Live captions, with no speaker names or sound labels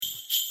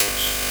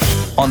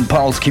On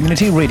Pulse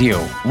Community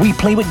Radio, we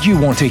play what you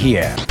want to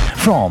hear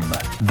from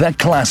the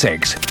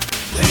classics.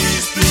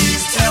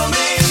 Please tell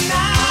me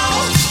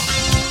now.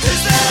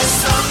 Is there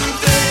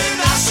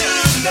something I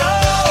should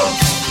know?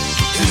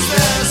 Is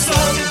there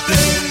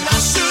something I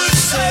should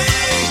say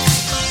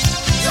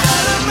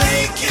that'll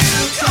make you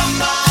come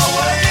my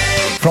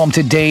way? From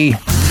today.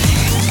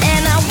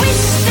 And I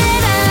wish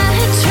that I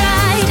had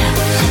tried.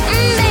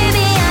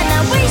 Maybe I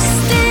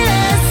wasted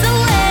us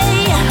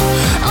away.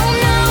 Oh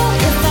no,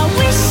 if I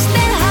wished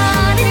that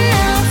hard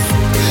enough,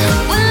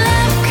 will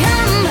love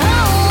come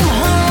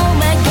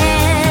home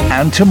again?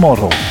 And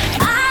tomorrow.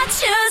 I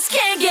just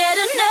can't get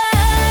enough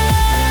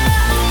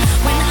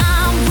when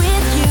I'm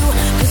with you,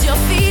 'cause your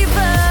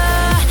fever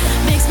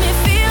makes me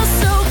feel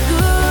so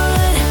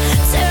good.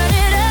 Turn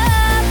it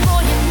up,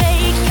 boy, you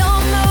make your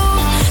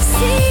move.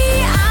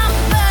 See, I'm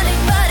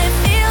burning, but it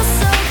feels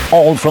so.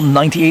 All from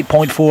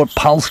 98.4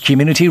 Pulse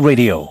Community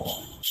Radio.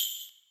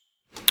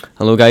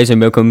 Hello guys and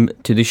welcome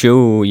to the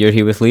show. You're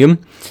here with Liam.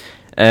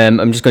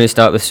 I'm just going to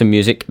start with some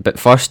music, but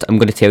first I'm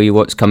going to tell you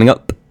what's coming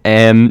up.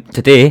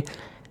 Today,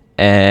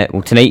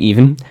 tonight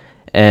even,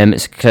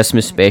 it's a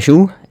Christmas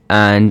special,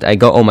 and I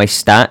got all my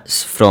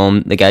stats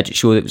from the Gadget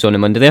Show that was on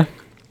Monday there.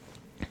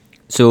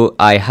 So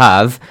I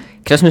have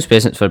Christmas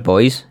presents for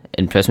boys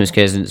and Christmas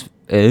presents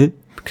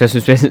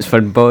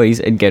for boys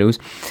and girls,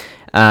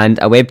 and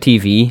a web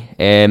TV.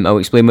 I'll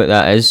explain what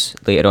that is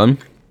later on.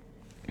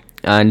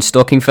 And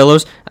stocking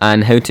fillers,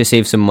 and how to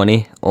save some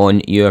money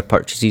on your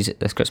purchases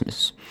this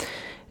Christmas.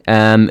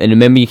 And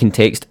remember, you can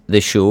text the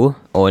show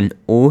on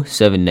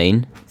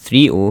 079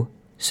 30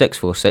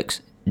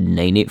 646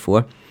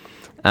 984.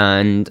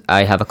 And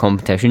I have a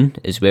competition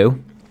as well.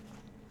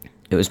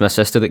 It was my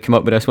sister that came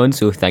up with this one,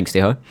 so thanks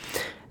to her.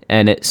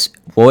 And it's,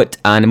 what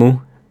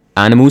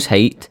animal's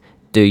height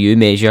do you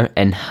measure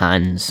in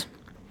hands?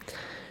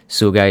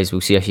 So guys,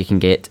 we'll see if you can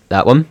get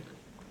that one.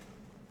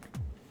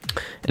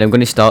 And I'm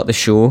going to start the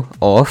show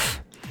off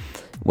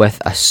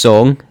with a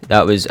song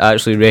that was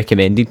actually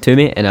recommended to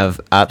me, and I've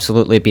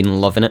absolutely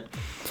been loving it.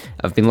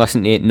 I've been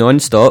listening to it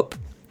non-stop,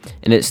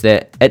 and it's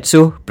the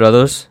Itzo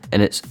Brothers,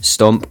 and it's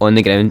Stomp on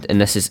the Ground, and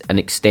this is an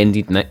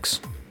extended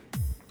mix.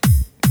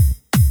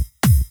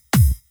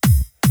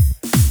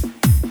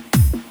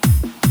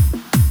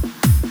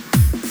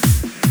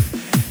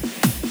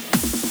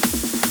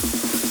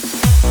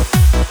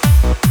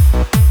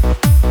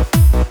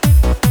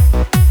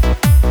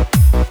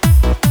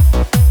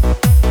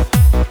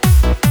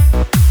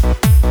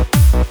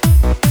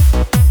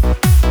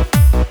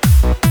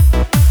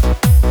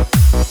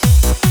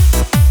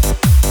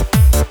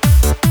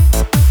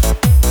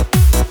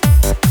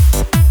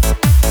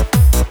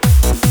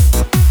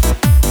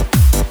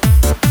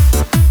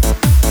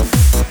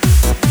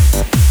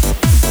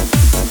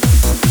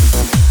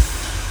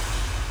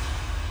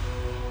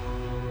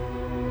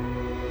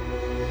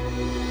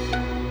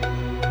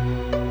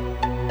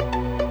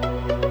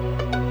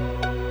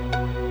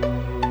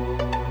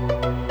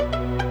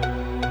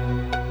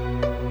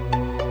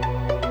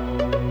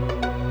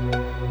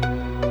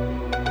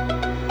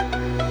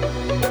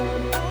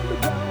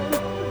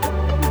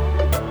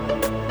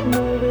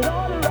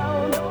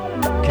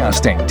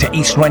 Broadcasting to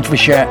East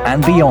Renfrewshire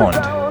and beyond.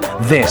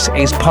 This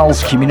is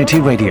Pulse Community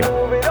Radio.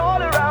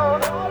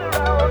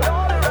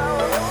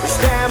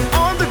 Stamp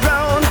on the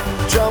ground,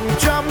 jump,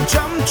 jump,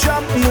 jump,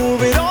 jump,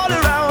 move it all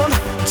around.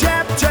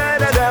 Tap,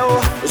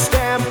 ta-da-do.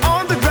 Stamp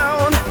on the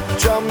ground,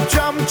 jump,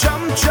 jump,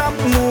 jump, jump,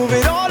 move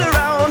it all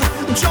around,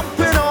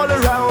 jumping all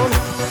around.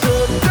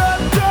 Jumping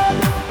all around.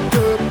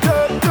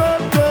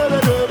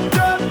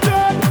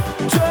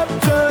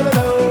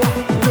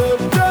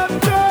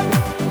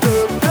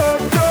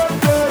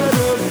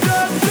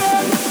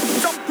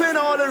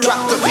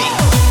 Drop the beat.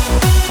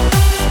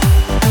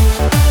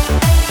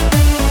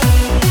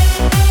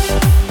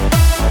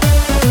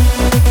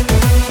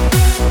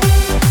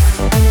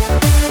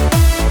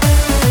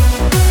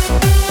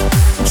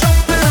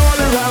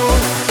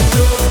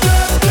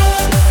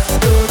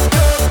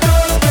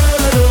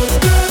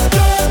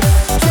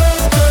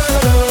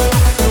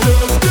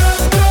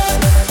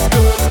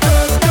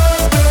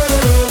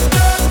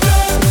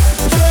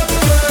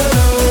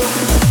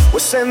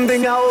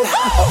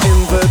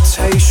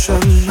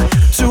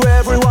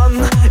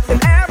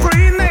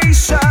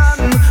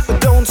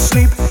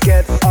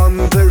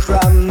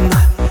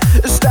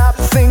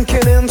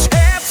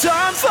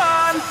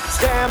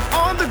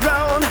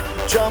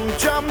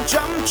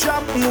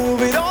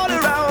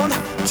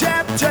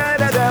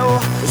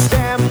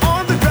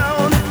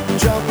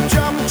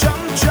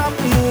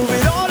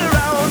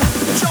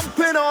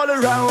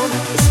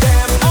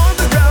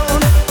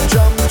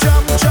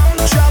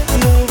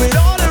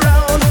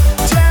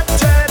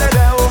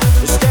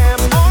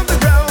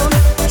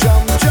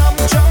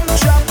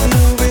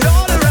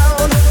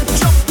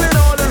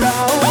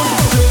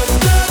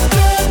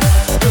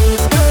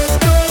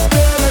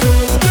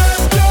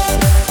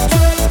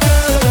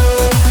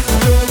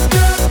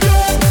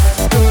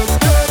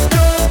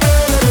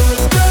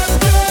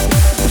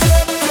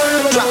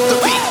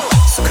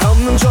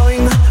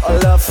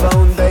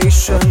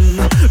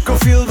 Go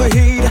feel the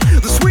heat,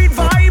 the sweet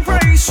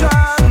vibration.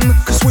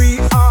 'Cause we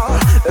are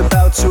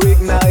about to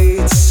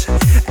ignite,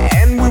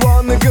 and we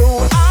wanna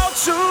go out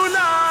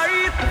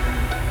tonight.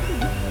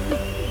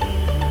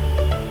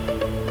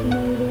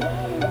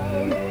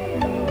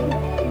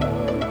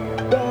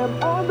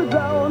 Stand on the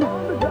ground,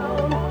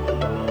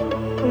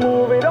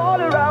 move it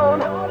all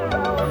around.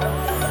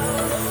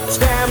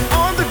 Stand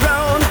on the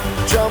ground,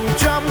 jump,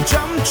 jump,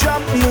 jump,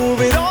 jump, move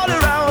it all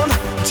around.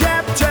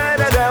 Tap, tap,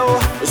 da, da.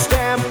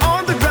 Stand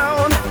on the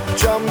ground,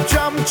 jump,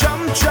 jump,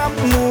 jump, jump,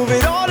 move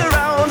it all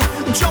around,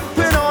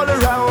 jumping all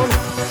around.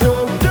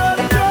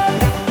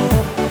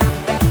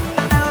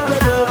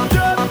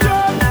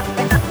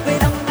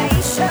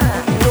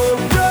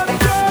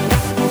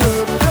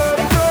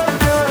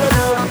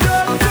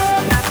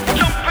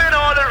 Jumping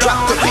all around.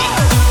 Drop the beat.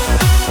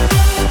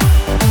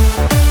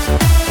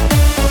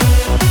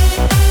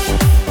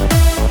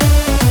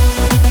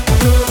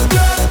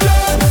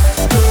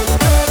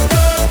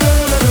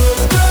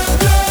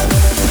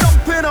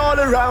 Jumping all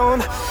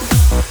around.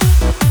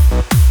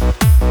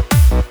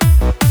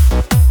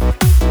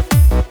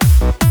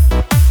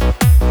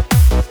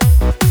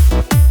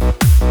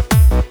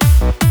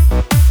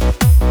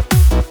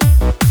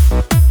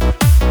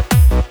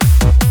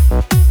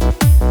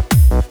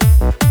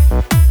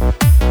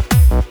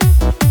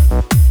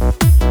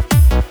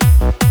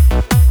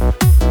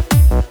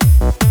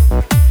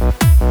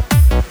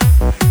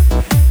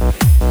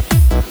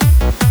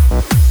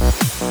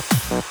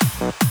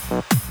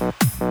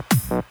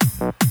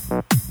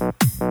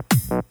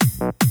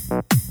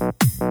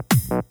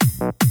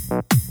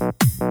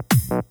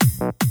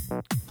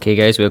 Okay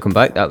guys, welcome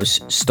back. That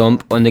was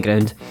Stomp on the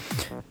Ground.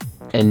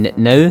 And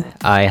now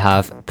I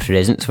have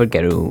presents for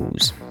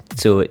girls.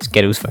 So it's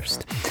girls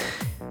first.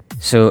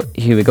 So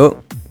here we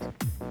go.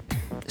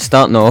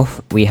 Starting off,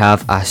 we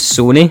have a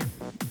Sony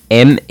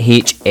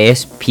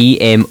MHS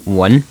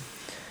PM1.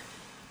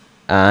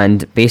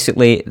 And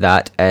basically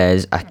that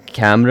is a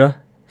camera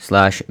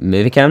 /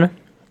 movie camera.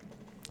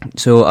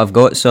 So I've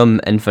got some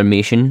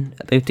information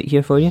about it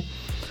here for you.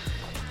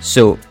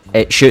 So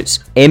it shoots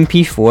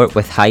MP4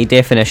 with high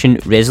definition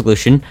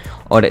resolution,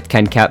 or it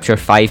can capture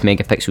 5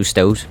 megapixel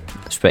stills.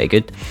 That's pretty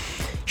good.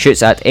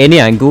 Shoots at any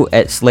angle.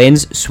 Its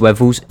lens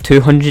swivels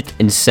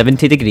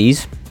 270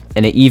 degrees,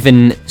 and it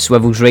even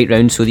swivels right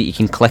round so that you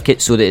can click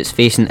it so that it's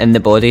facing in the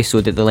body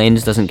so that the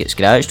lens doesn't get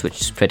scratched,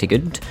 which is pretty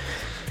good.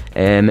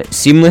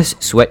 Seamless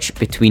switch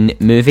between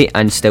movie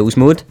and stills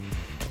mode.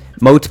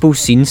 Multiple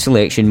scene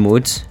selection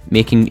modes,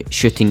 making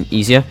shooting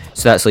easier.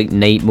 So that's like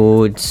night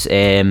modes,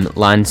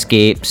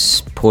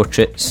 landscapes,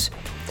 portraits.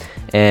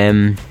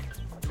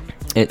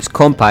 It's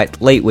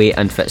compact, lightweight,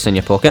 and fits in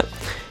your pocket.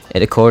 It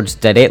records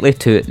directly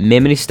to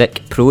Memory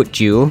Stick Pro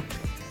Duo.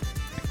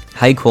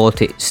 High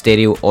quality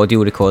stereo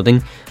audio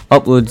recording.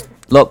 Upload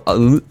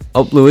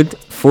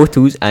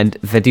photos and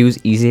videos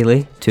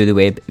easily to the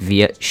web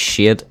via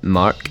shared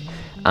mark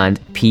and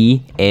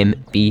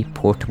PMB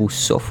portable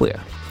software.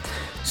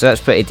 So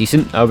that's pretty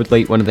decent. I would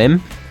like one of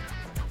them.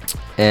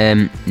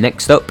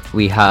 Next up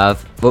we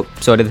have, the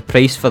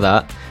price for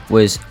that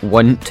was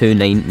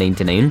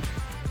 $129.99.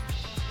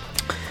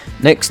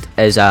 Next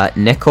is a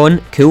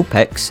Nikon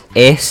Coolpix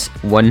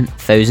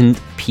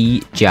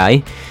S1000PGI.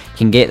 You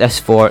can get this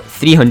for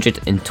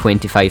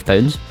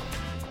 £325.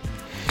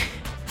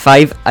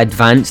 5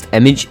 advanced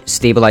image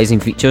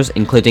stabilizing features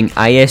including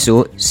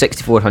ISO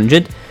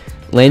 6400,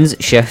 lens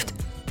shift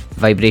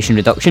vibration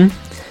reduction,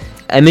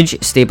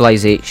 image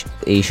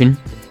stabilization,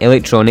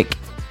 electronic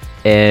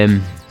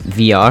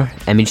VR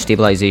image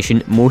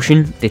stabilization,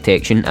 motion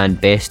detection, and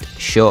best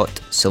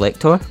shot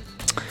selector.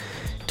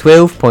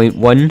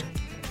 12.1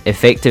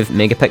 effective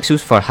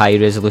megapixels for high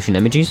resolution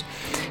images,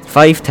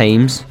 5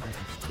 times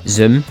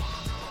zoom,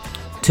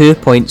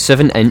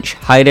 2.7 inch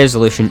high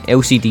resolution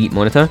LCD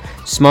monitor,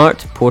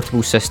 smart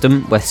portable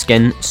system with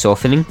skin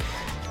softening,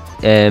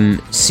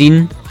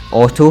 scene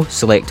auto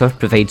selector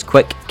provides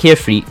quick,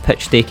 carefree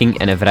pitch taking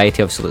in a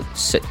variety of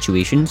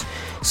situations,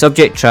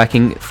 subject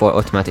tracking for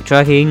automatic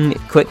tracking,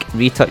 quick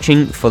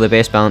retouching for the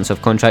best balance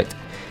of contrast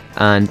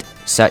and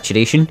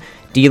saturation,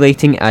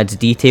 delighting adds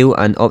detail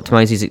and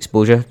optimizes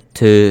exposure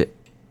to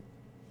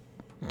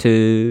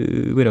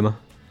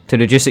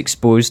reduce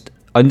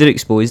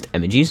underexposed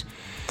images.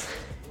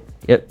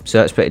 Yep, so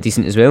that's pretty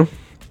decent as well.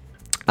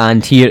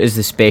 And here is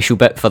the special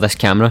bit for this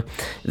camera.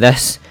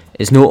 This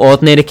is no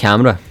ordinary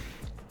camera.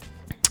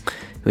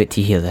 Wait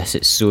till you hear this,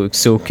 it's so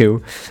cool.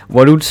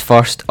 World's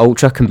first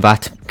ultra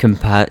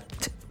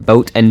compact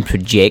built-in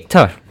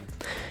projector.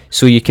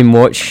 So you can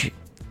watch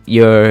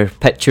your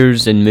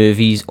pictures and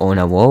movies on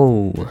a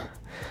wall.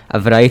 A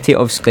variety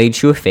of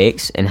slideshow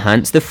effects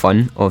enhance the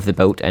fun of the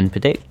built-in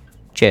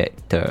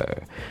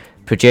projector.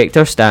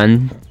 Projector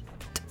stand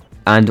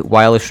and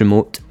wireless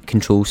remote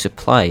control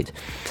supplied.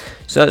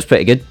 So that's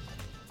pretty good.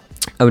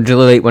 I would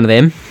really like one of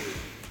them.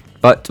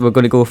 But we're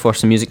going to go for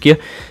some music here.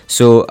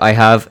 So I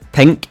have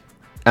Pink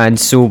and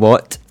So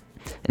What,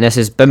 and this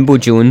is Bimbo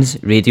Jones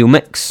Radio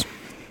Mix.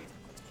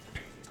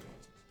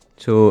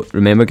 So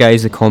remember,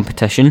 guys, the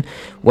competition.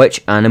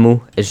 Which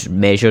animal is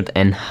measured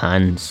in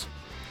hands?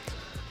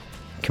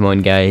 Come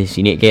on, guys,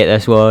 you need to get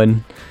this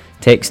one.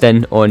 Text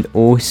in on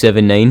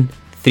 079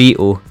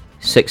 30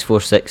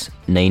 646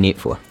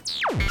 984.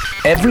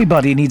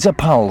 Everybody needs a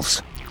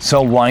pulse,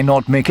 so why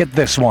not make it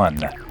this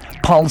one?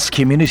 Pulse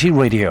Community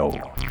Radio.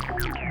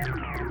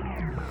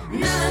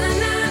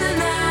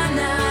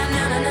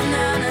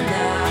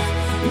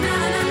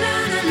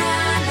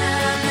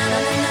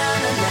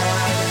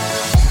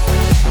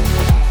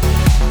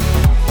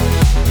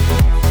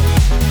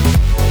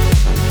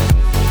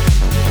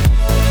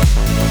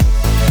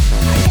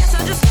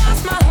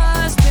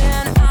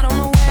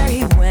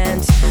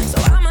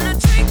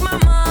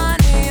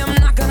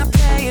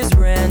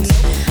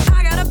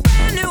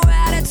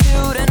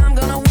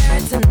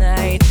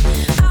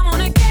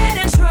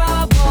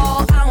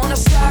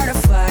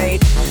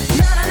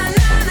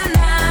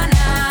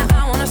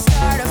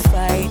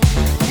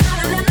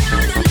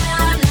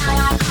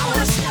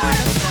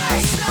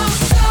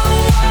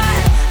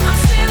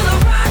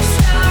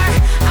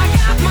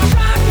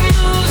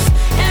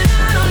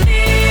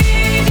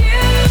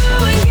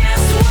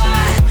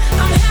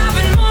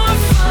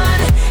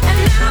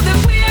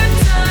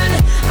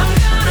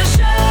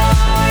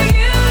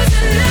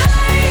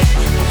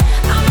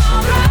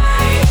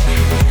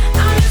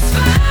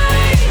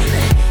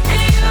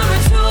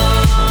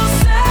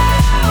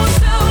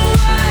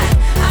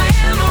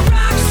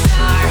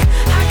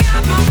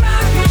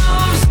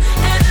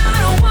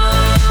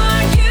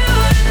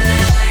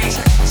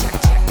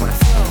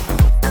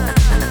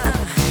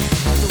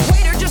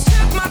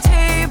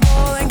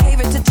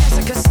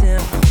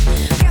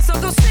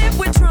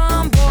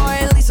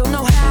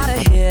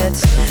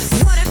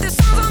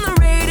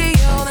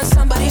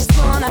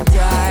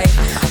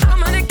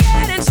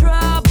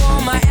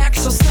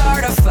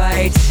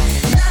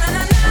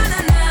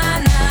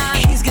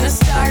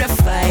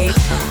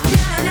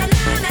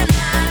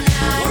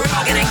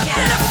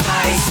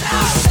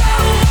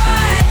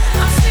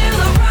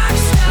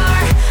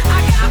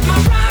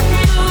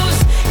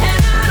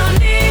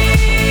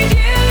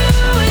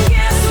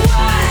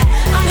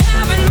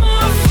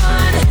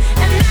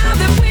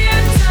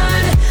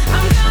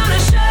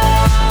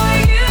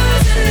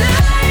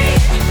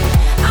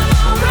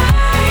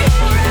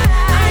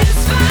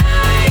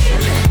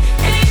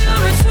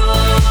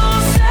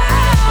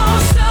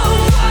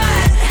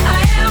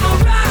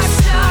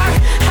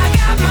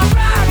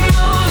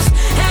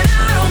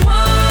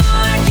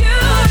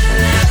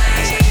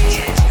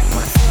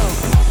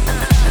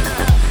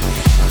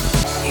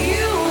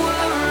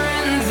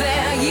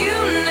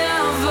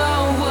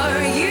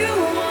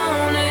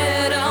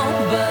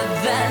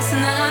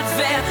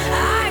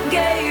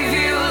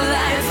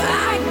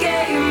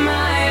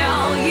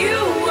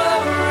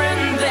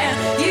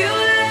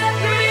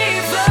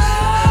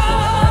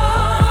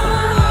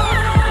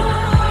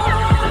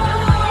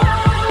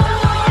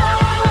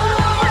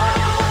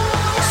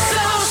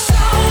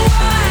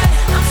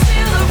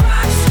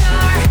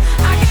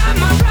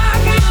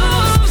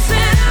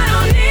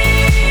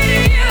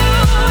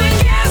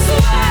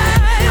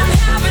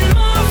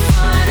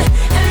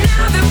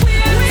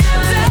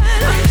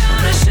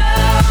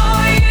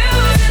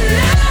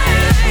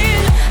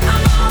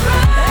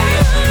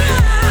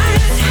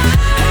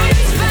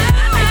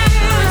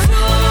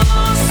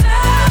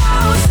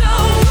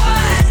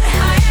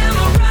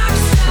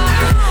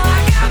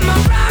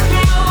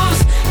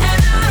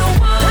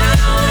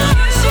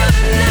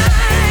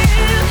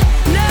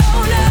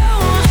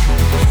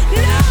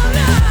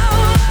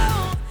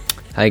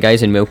 Hi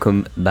guys and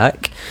welcome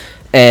back.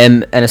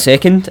 In a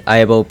second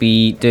I will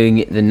be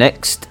doing the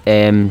next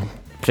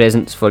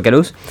presents for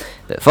girls,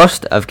 but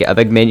first I've got a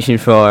big mention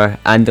for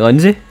Andy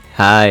Lindsay.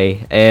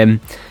 Hi. I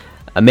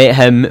met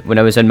him when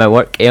I was in my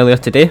work earlier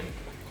today,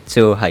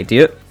 so hi to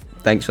you,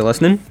 thanks for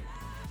listening.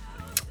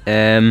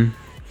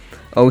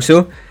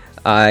 Also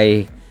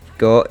I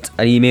got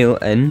an email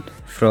in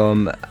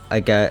from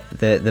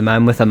the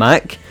man with a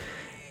Mac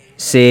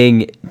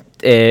saying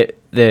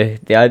the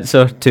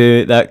answer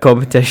to that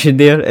competition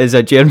there is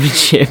a German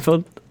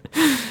Shepherd.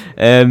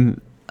 I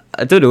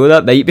don't know,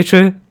 that might be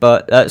true,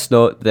 but that's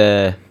not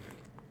the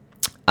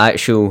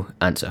actual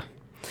answer.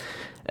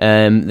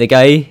 The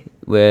guy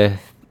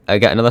I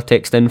got another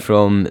text in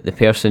from the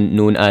person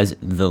known as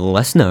the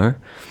listener,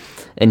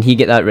 and he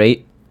get that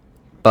right,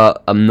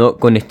 but I'm not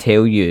going to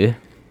tell you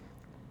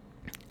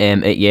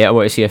it yet. I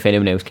want to see if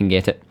anyone else can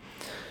get it.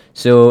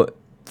 So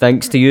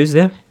thanks to yous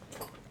there.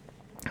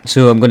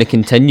 So I'm going to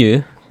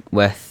continue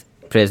with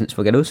presents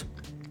for girls.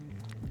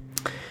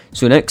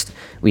 So next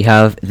we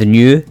have the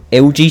new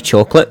LG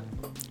chocolate.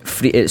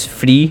 It's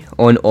free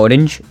on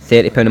Orange,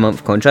 £30 a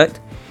month contract,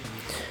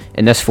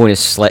 and this phone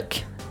is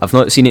slick. I've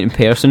not seen it in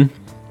person,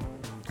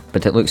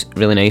 but it looks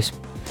really nice.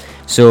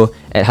 So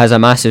it has a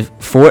massive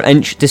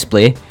 4-inch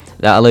display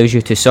that allows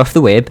you to surf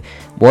the web,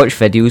 watch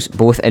videos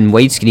both in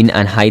widescreen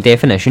and high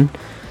definition.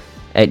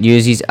 It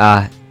uses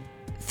a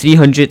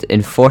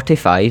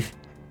 345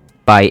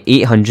 by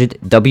 800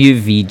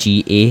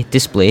 WVGA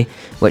display,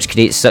 which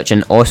creates such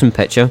an awesome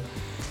picture.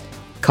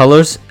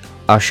 Colours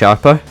are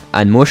sharper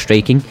and more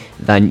striking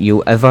than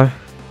you've ever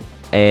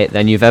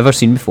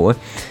seen before,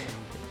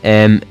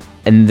 and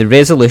the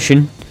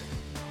resolution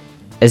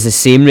is the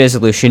same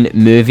resolution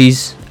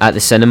movies at the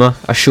cinema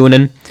are shown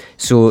in,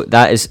 so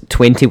that is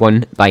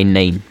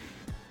 21:9.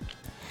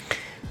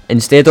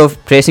 Instead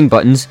of pressing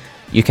buttons,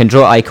 you can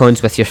draw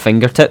icons with your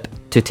fingertip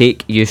to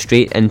take you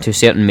straight into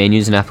certain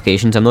menus and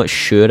applications. I'm not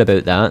sure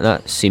about that.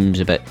 That seems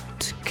a bit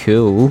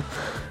cool.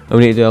 I'll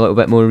need to do a little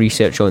bit more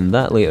research on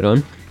that later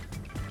on.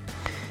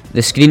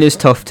 The screen is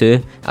tough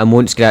too and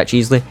won't scratch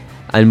easily,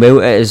 and while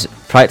it is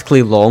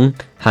practically long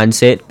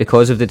handset,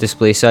 because of the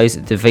display size,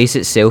 the device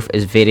itself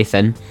is very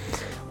thin.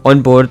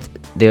 On board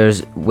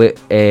there's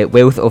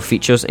wealth of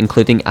features,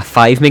 including a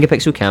 5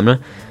 megapixel camera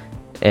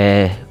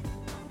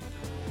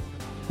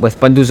with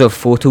bundles of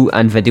photo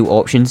and video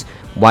options,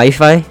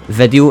 Wi-Fi,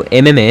 video,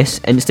 MMS,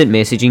 instant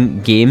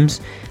messaging, games,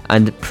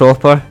 and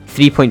proper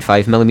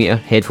 3.5mm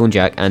headphone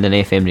jack and an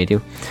FM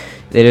radio.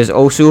 There is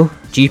also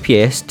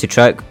GPS to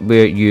track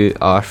where you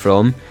are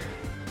from,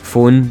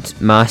 phoned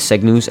mass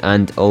signals,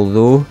 and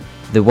although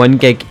the 1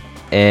 gig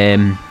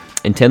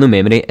internal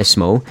memory is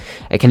small,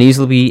 it can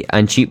easily be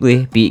and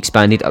cheaply be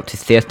expanded up to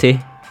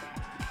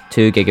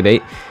 32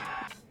 gigabyte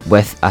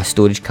with a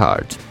storage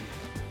card.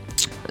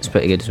 That's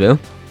pretty good as well.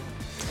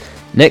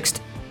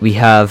 Next, we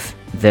have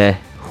the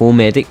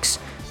Homedics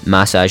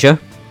Massager.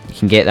 You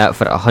can get that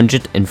for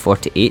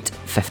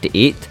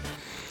 $148.58,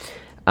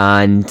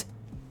 and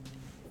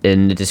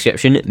in the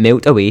description,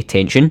 melt away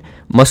tension,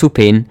 muscle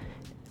pain,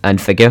 and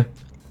figure.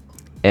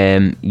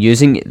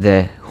 Using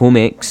the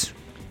Homex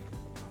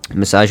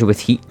Massager with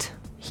heat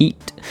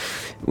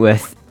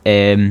with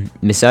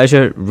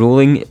massager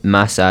rolling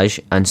massage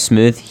and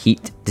smooth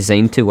heat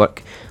designed to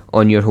work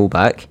on your whole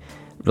back.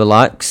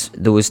 Relax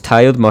those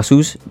tired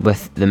muscles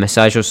with the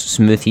massager's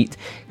smooth heat.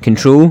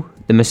 Control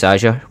the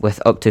massager with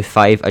up to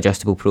 5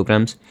 adjustable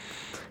programs.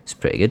 It's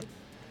pretty good.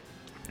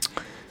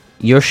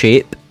 Your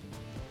Shape,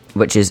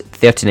 which is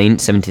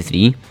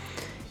 $39.73.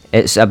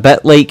 It's a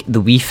bit like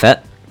the Wii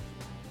Fit,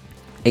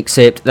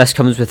 except this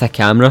comes with a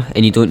camera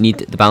and you don't need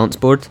the balance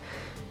board.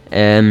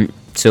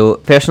 So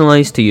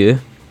personalised to you,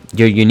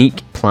 your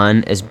unique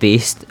plan is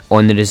based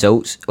on the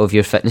results of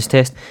your fitness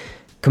test.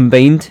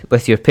 Combined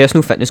with your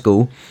personal fitness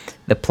goal,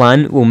 the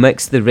plan will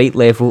mix the right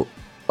level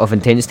of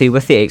intensity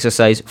with the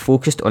exercise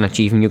focused on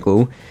achieving your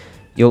goal.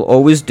 You'll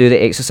always do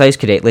the exercise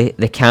correctly.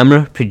 The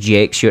camera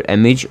projects your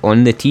image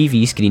on the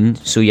TV screen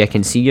so you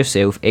can see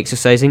yourself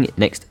exercising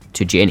next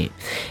to Jenny.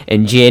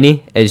 And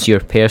Jenny is your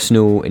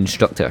personal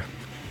instructor.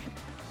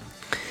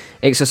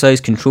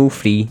 Exercise control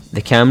free,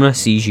 the camera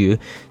sees you,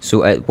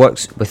 so it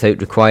works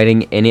without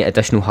requiring any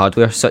additional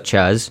hardware such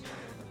as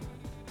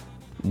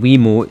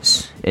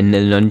Wiimotes in the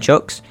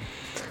nunchucks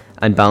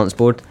and balance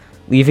board,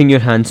 leaving your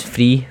hands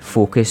free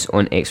focus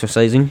on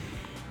exercising.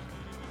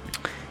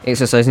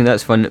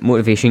 That's fun.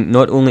 Motivation.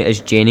 Not only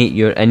is Jenny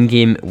your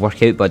in-game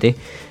workout buddy,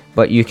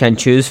 but you can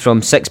choose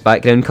from 6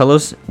 background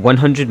colours,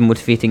 100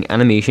 motivating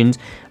animations,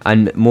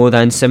 and more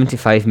than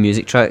 75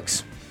 music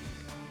tracks.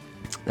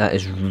 That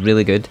is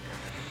really good.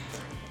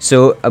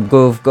 So I've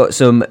got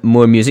some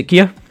more music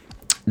here.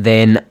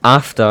 Then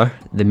after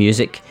the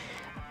music,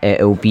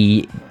 it'll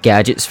be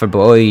gadgets for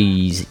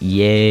boys.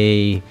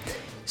 Yay!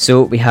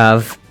 So we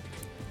have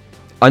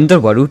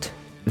Underworld,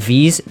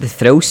 V's The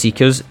Thrill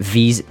Seekers,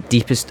 V's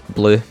Deepest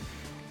Blue.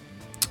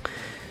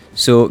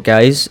 So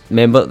guys,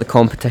 remember the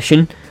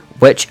competition.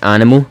 Which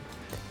animal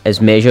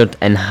is measured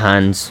in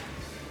hands?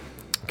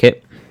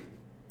 Okay.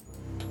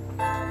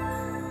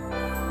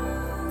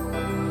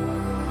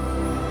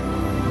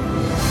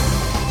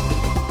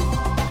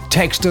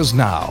 Text us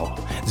now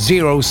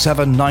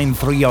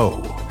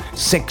 07930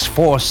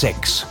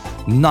 646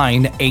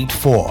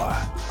 984.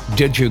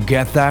 Did you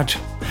get that?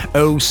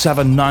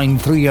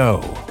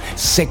 07930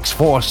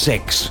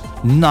 646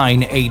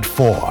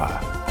 984.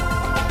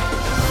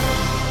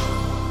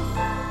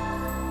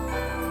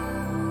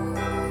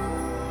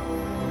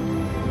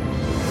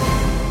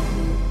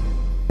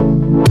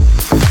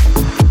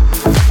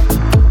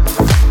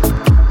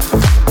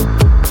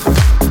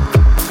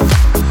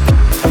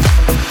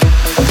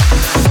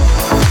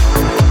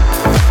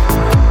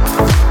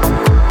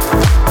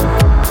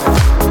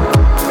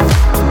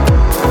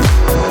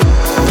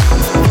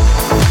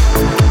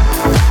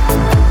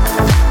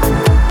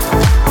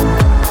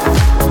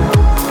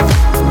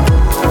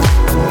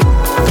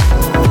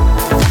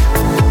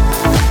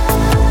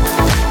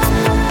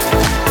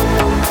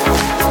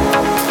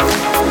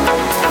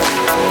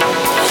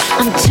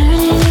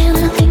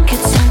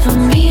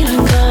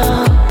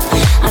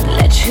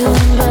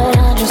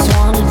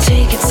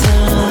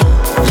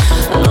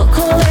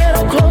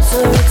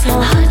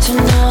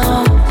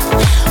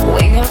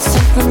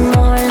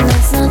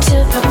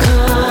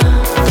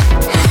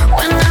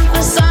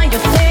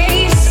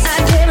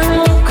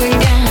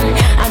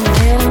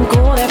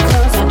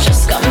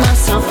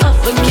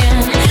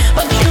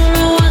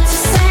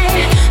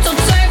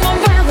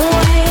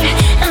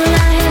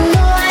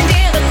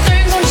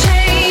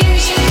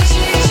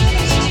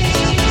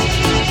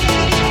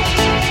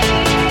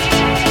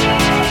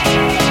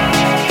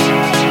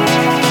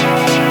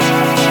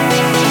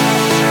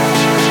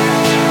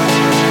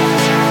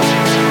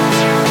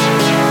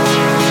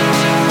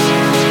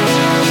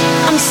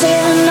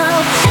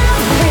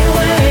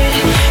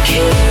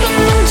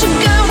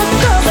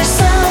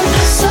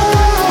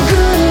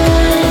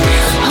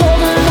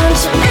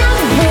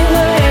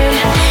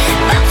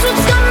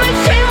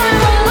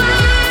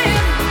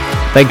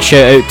 Big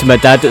shout out to my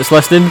dad that's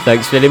listening.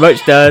 Thanks very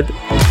much, Dad.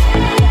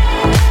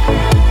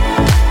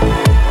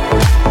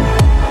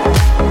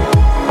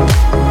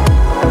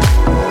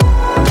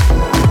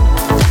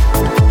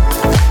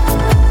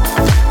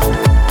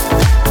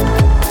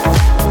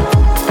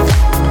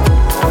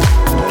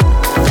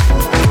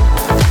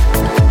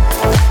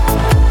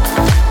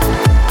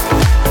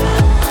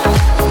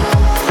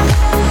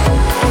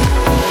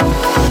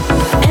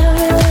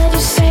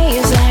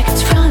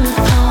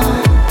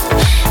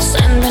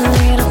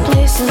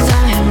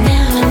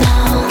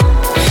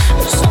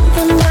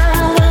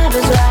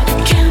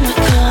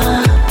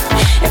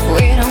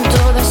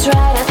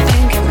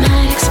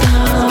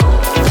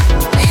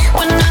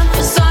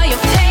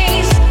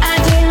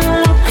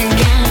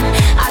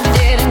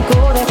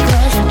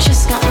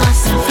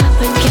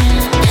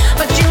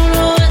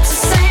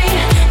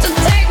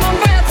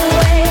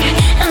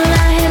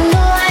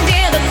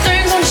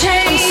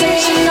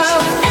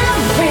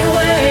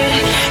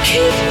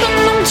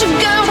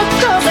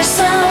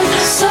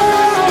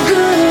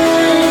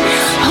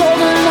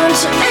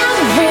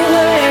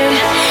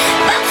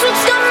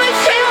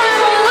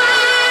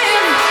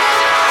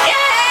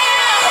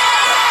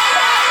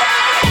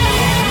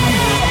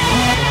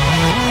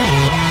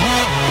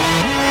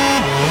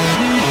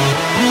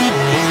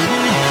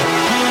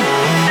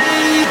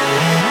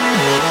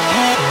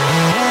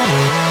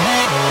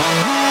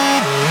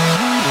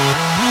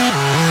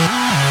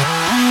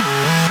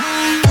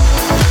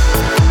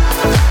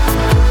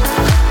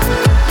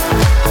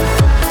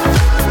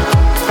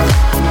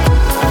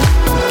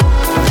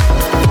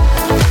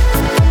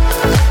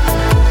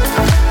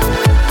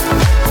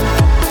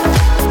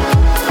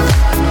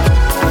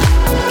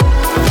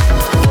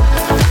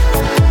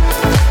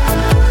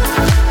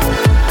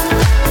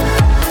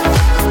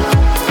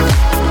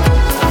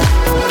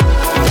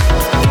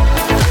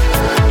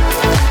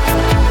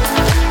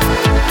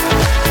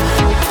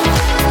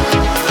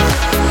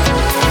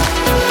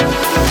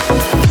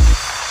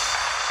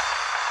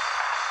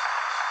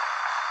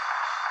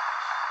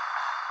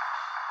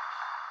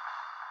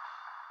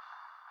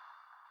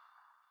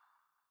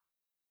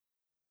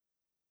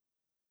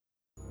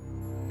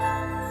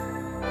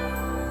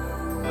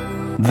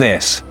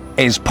 This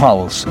is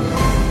Pulse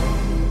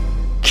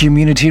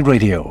Community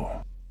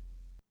Radio.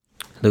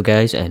 Hello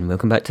guys and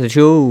welcome back to the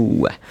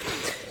show.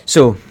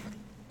 So,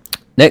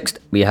 next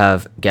we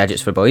have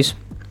Gadgets for Boys.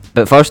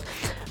 But first,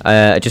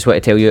 I just want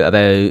to tell you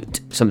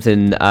about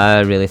something I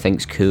really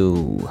think's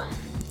cool.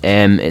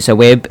 It's a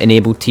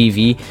web-enabled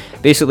TV.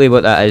 Basically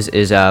what that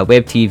is a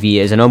web TV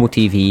is a normal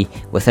TV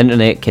with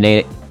internet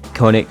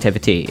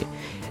connectivity.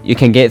 You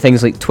can get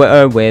things like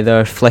Twitter,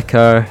 weather,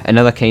 Flickr and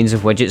other kinds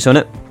of widgets on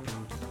it.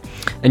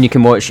 And you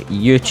can watch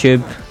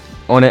YouTube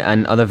on it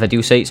and other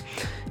video sites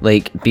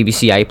like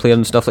BBC iPlayer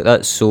and stuff like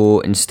that. So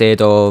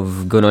instead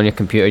of going on your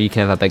computer, you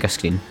can have a bigger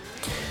screen.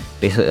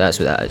 Basically, that's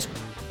what that is.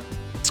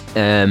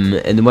 And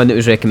the one that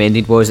was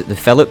recommended was the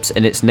Philips,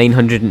 and it's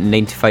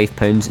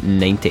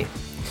 £995.90.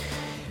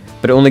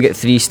 But it only got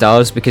 3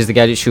 stars because the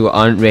Gadget Show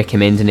aren't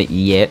recommending it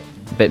yet,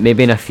 but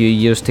maybe in a few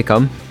years to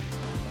come.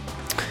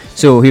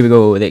 So here we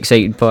go, the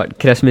exciting part: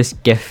 Christmas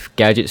gift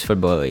gadgets for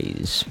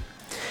boys.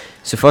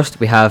 So first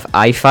we have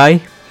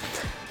iFi,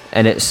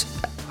 and it's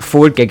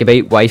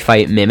 4GB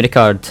Wi-Fi memory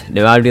card.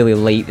 Now I really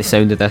like the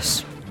sound of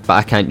this, but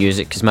I can't use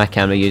it because my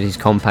camera uses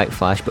compact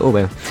flash, but oh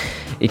well.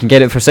 You can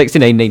get it for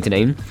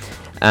 $69.99,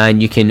 and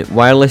you can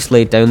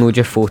wirelessly download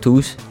your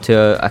photos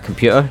to a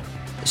computer.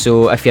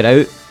 So if you're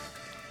out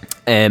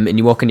and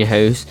you walk in your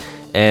house,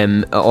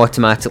 it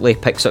automatically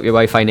picks up your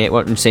Wi-Fi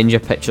network and sends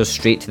your pictures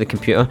straight to the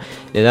computer.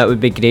 Now that would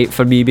be great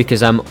for me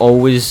because I'm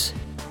always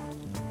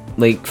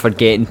like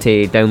forgetting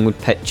to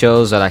download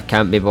pictures, or I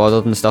can't be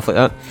bothered and stuff like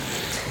that.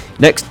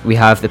 Next we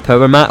have the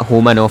Power Mat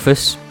Home and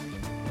Office,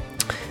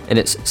 and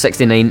it's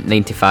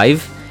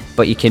 $69.95,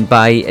 but you can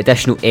buy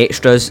additional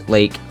extras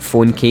like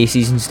phone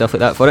cases and stuff like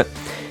that for it.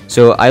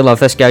 So I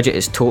love this gadget,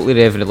 it's totally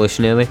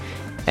revolutionary.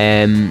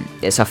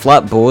 It's a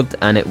flat board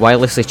and it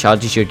wirelessly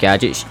charges your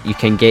gadgets. You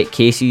can get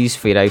cases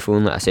for your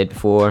iPhone, like I said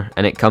before,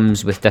 and it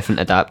comes with different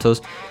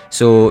adapters.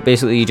 So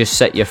basically you just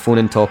sit your phone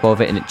on top of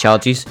it and it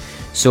charges.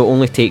 So it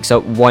only takes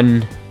up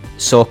one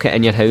socket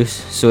in your house,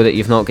 so that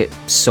you've not got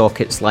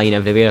sockets lying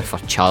everywhere for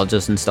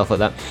chargers and stuff like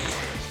that.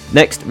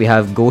 Next we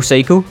have Go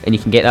Cycle, and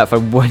you can get that for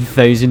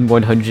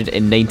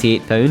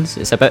 £1,198.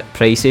 It's a bit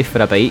pricey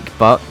for a bike,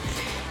 but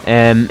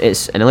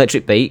it's an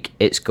electric bike.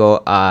 It's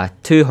got a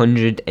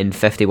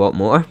 250 watt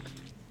motor.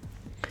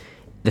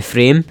 The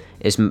frame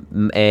is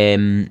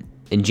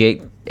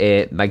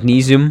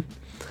magnesium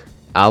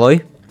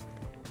alloy.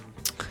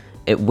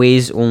 It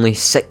weighs only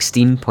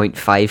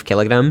 16.5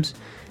 kilograms.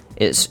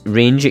 Its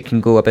range, it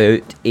can go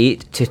about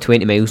 8 to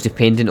 20 miles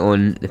depending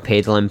on the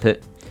pedal input.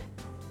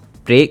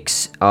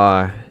 Brakes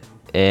are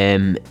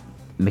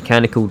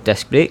mechanical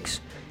disc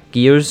brakes.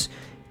 Gears,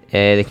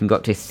 they can go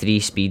up to 3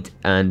 speed,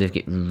 and they've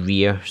got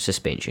rear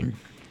suspension.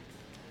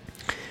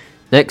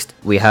 Next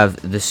we have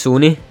the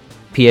Sony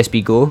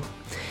PSP Go.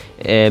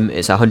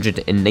 It's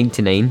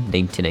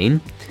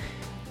 $199.99.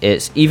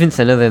 it's even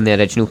thinner than the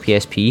original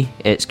PSP.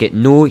 It's got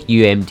no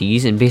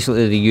UMDs, and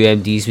basically the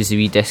UMDs was the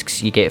wee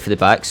discs you get for the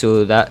back,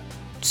 so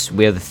that's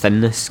where the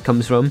thinness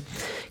comes from,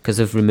 because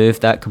they've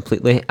removed that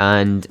completely,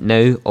 and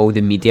now all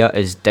the media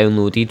is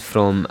downloaded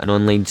from an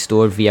online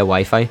store via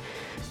Wi-Fi,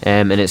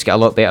 and it's got a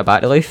lot better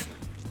battery life.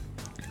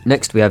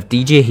 Next we have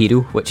DJ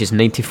Hero, which is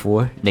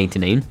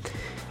 $94.99.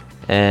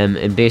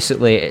 And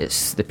basically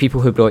it's the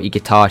people who brought you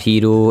Guitar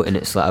Hero, and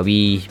it's like a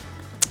wee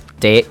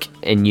deck,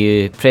 and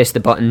you press the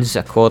buttons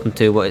according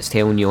to what it's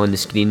telling you on the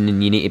screen,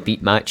 and you need to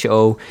beat match it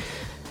all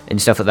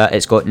and stuff like that.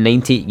 It's got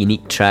 90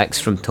 unique tracks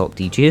from top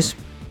DJs.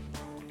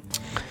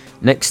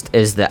 Next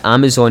is the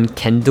Amazon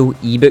Kindle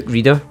ebook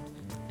reader,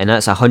 and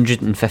that's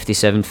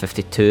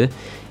 $157.52.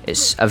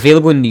 It's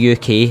available in the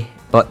UK,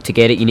 but to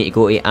get it you need to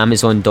go to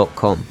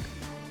amazon.com.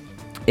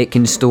 It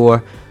can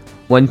store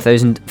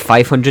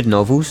 1,500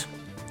 novels.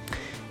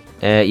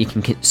 You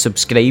can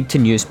subscribe to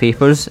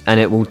newspapers, and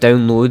it will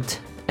download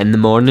in the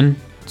morning,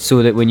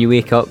 so that when you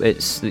wake up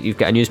it's that you've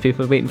got a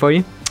newspaper waiting for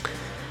you.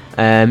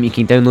 You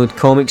can download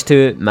comics to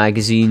it,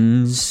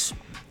 magazines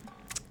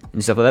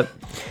and stuff like that.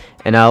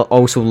 And I'll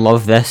also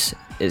love this,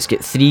 it's got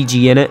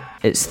 3G in it,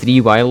 it's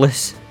 3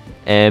 wireless,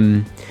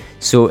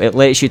 so it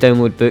lets you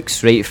download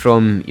books right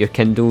from your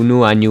Kindle,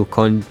 no annual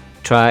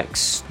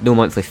contracts, no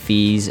monthly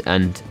fees,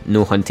 and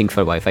no hunting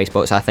for Wi-Fi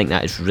spots. I think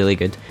that is really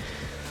good.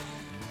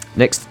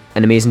 Next,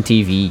 an amazing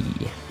TV.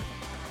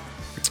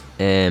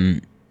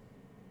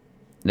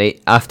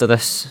 Right, after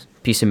this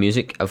piece of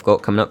music I've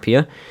got coming up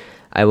here,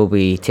 I will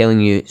be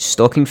telling you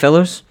stocking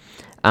fillers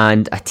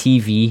and a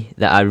TV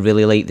that I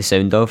really like the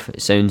sound of.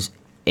 It sounds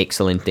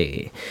excellent.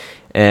 It's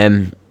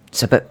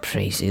a bit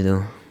pricey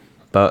though,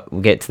 but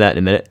we'll get to that in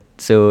a minute.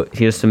 So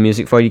here's some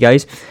music for you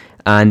guys,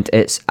 and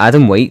it's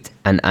Adam White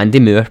and Andy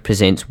Moore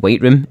presents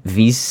White Room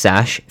V's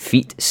Sash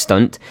Feet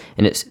Stunt,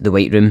 and it's the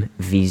White Room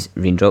V's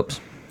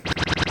Raindrops.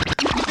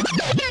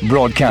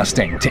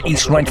 Broadcasting to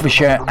East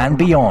Renfrewshire and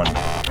beyond.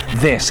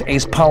 This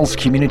is Pulse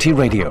Community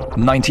Radio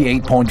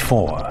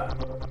 98.4.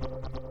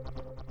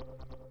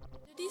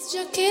 Le disc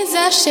jockey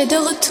Zach est de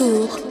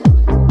retour.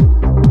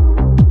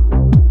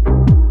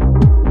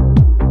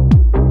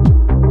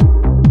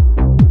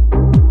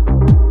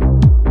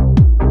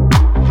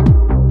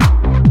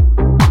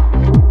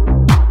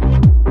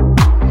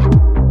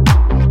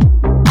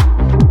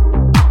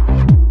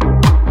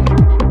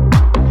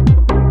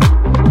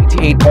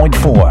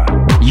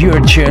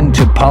 You're tuned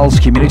to Pulse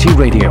Community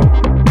Radio.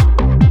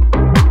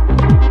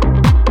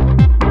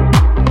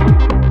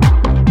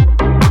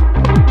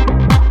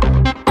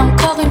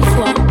 Encore une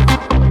fois.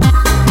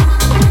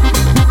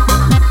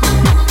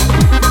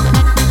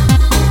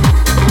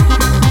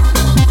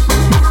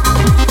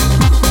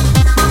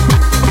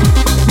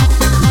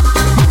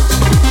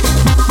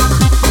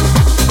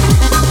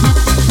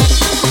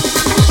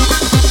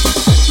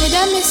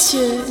 Mesdames,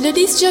 Messieurs, le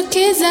disc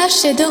jockey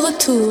Zach est de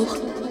retour.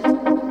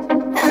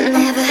 I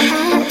never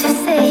had to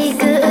say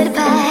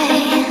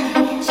goodbye.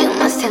 You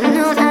must have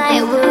known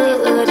I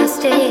wouldn't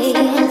stay.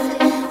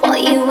 While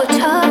you were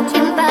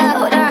talking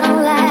about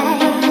our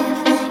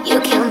life,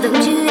 you killed the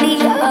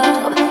beauty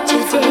of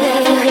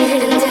today.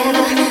 And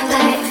ever,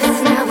 life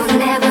is now or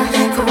never,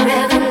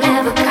 forever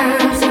never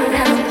comes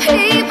around.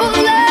 People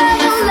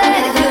never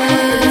let go.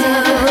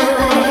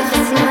 Life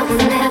is now or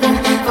never,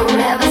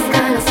 forever's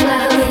gonna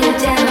slow you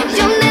down.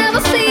 You'll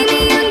never see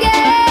me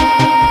again.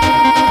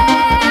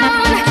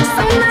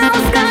 So now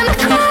it's gonna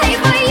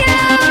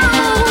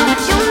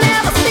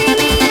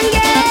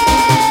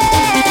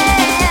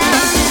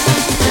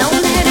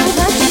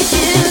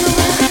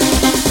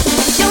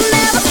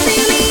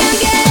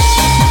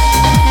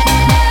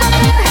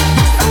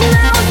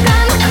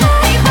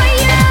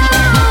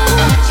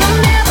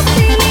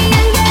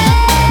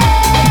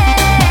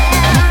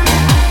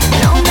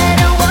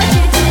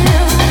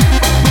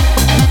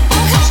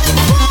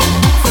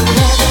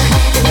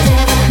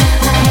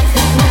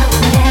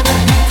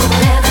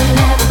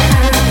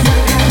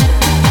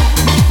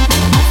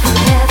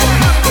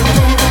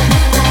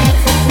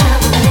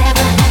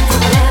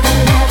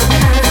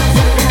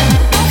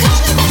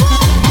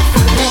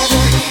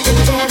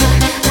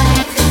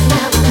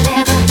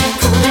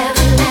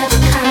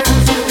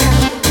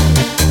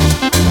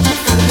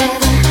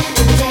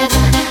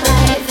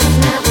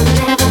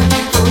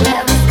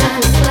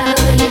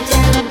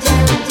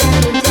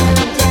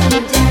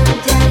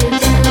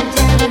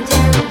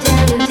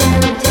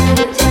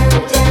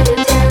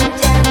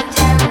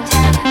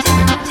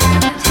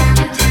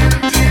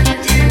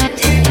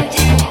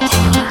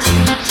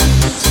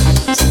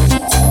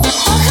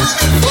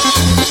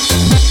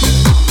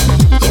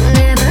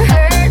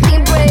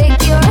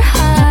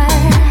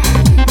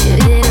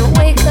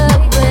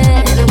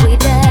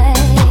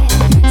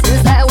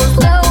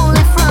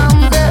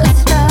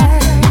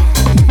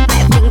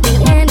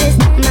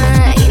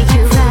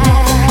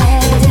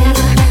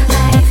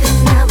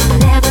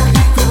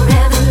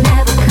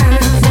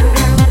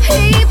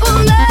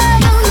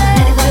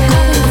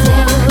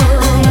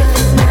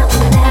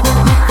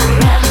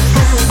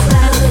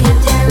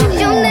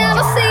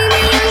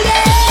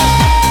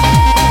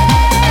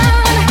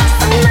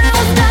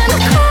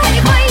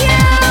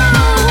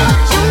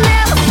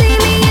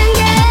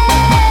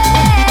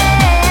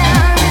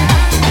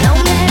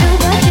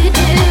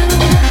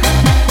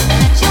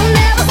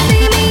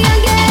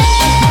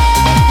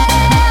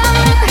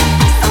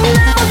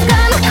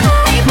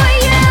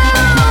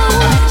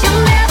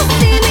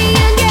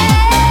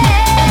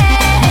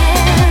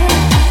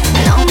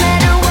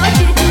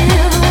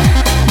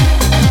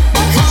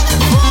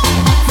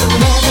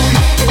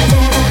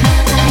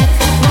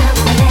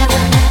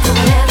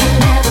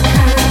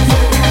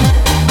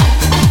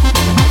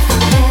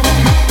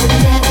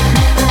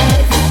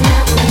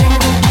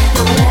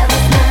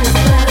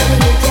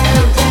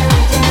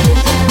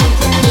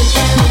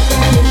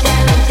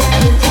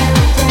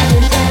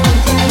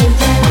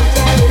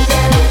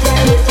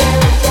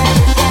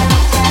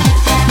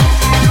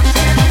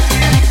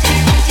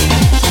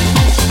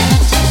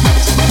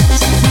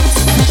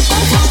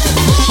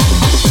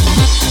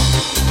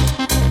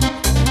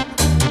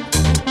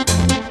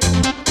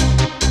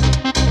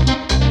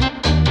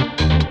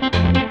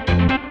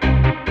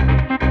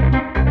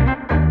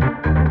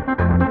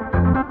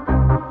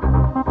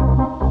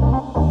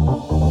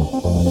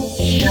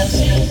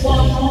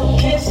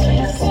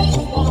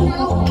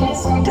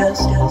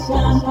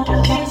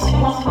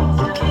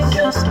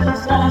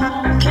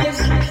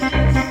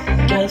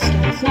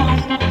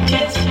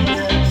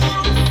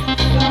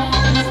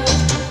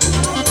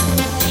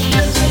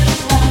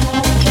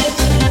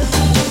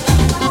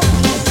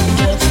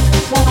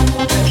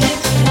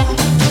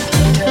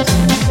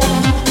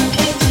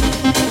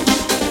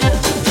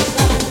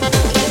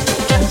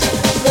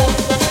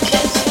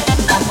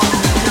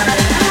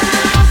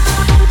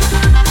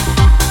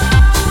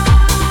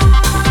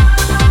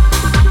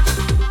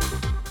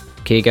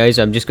Okay guys,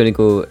 I'm just going to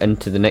go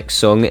into the next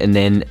song, and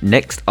then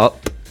next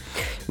up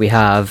we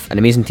have an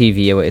amazing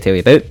TV I want to tell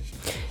you about.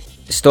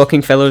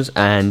 Stocking fillers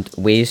and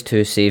ways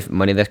to save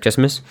money this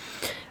Christmas.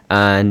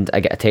 And I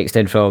get a text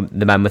in from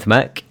the man with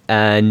Mac,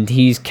 and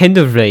he's kind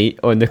of right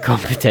on the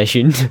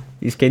competition.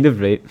 He's kind of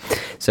right,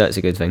 so that's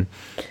a good thing.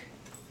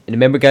 And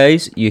remember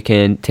guys, you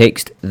can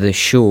text the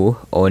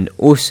show on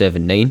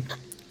 079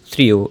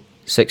 30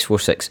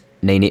 646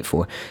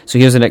 984. So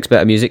here's the next bit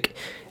of music.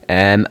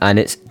 And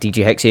it's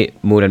DJ Hexie,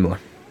 More and More.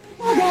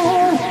 I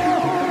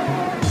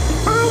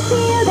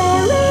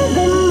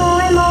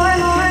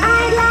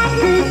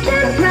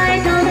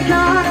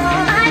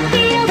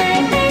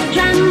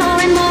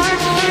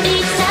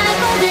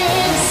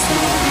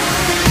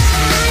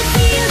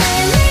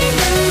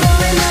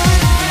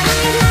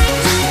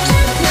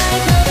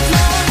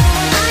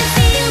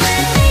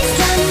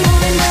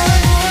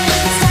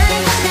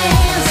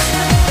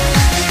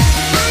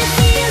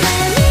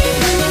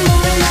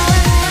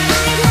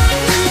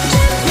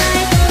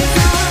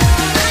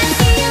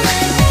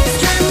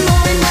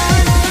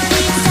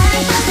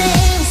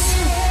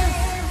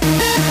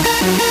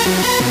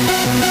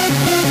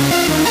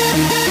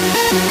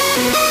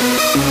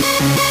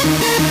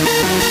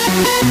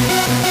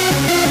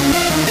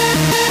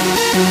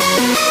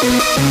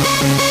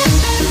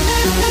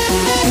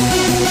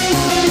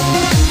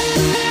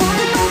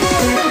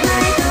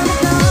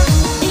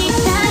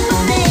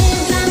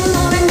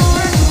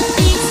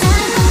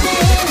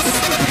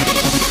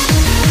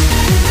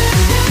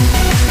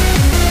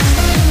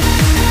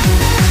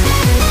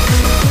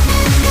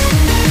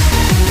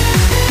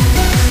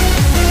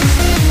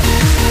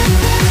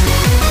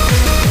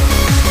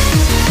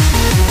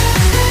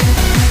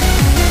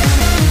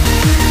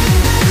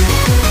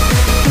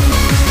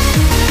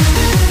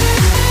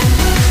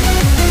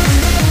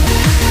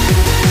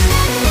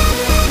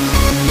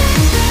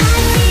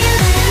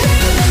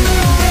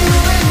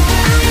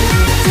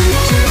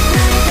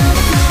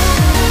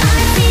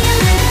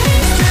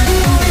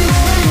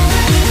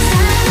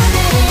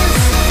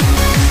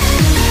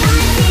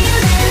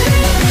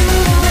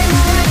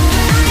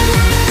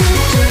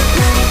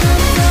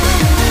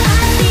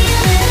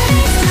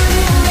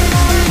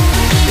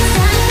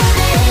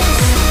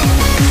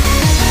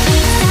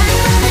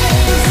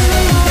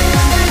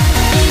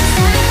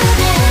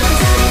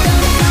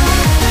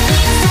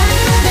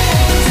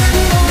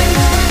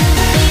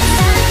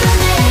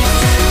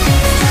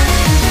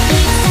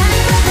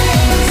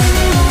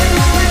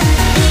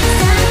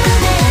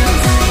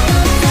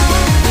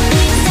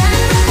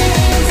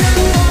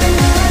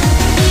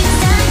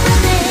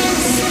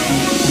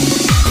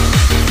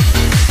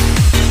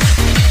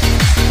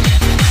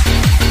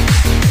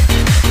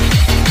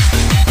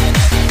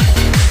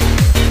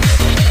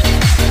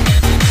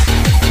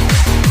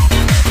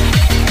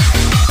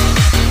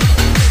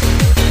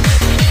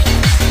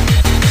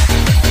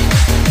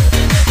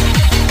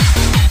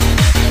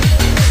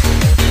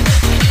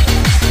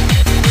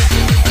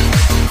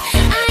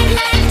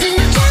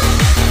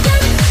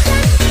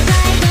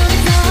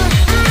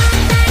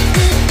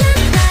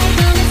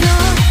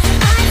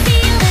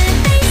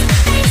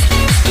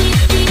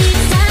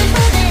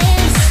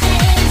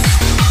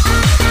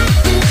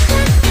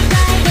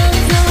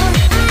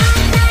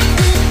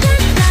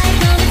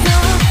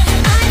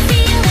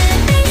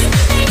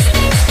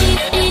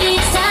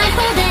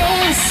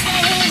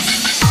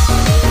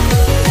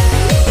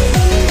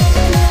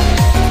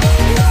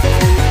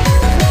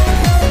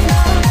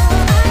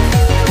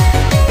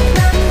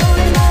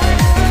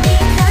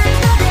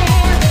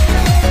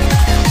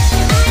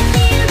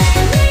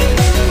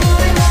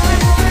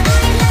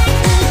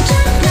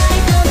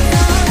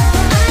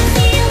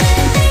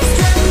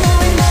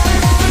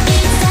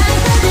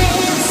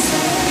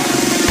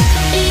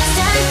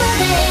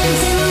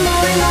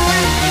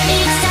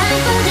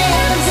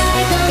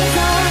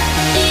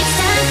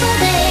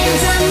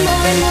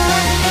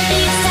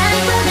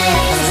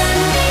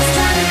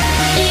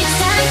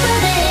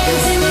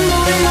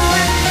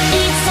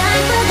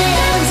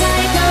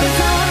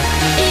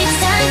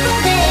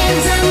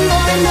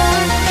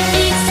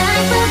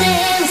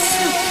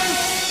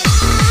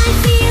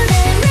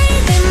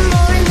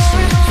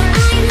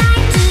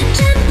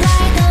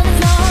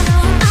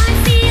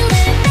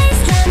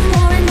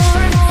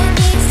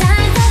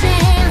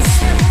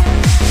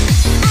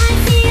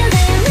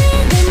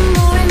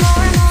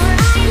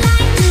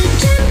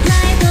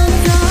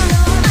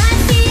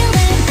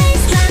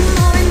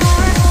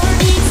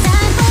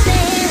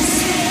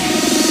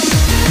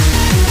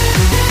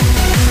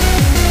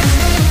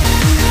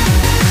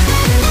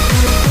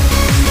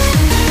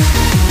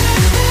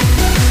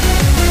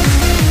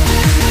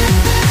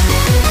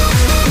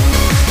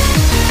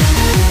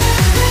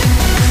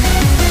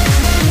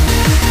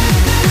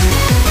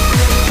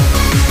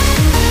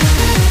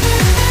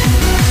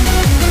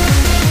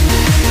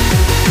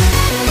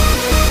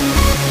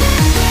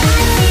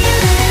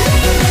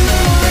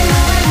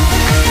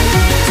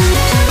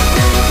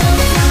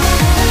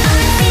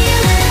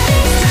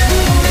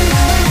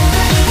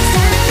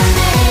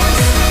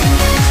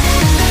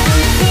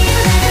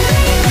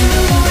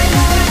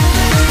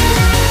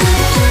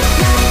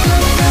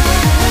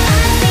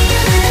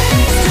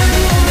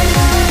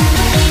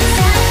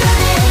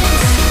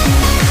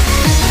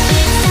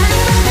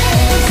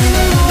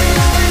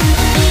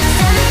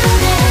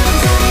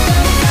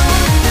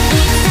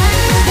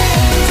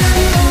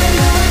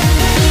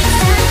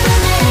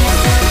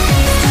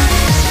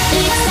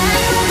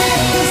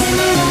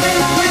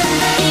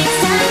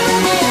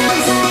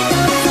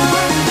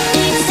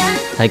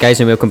Hi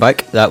guys and welcome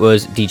back. That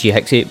was DJ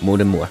Hixie,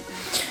 More and More.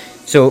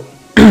 So,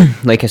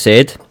 like I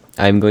said,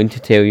 I'm going to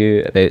tell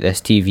you about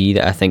this TV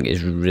that I think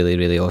is really,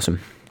 really awesome.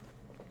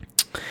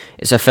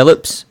 It's a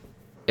Philips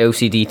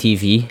LCD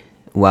TV.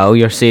 Wow,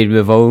 you're saying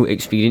we've all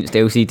experienced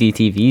LCD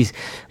TVs,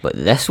 but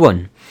this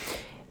one,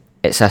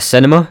 it's a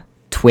cinema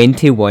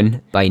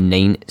 21 by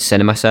 9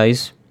 cinema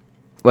size.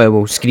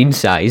 Well, screen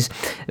size.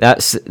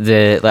 That's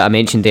the, like I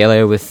mentioned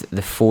earlier with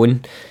the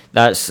phone,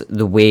 that's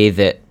the way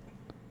that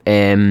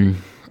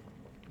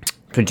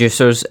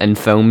producers in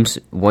films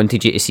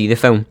wanted you to see the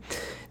film.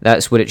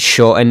 That's what it's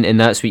shot in, and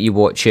that's what you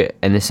watch it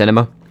in the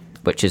cinema,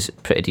 which is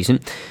pretty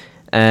decent.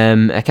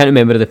 I can't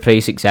remember the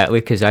price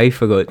exactly because I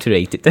forgot to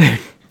write it down,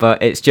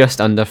 but it's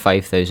just under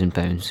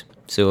 £5,000,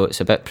 so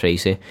it's a bit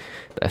pricey.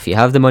 But if you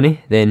have the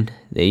money, then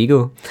there you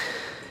go.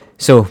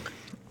 So,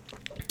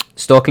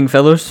 stocking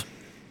fillers,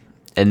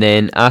 and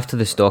then after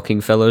the stocking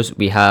fillers,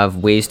 we have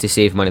ways to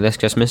save money this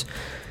Christmas.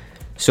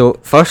 So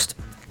first,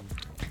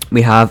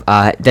 we have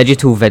a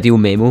digital video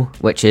memo,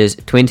 which is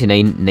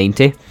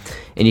 $29.90,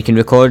 and you can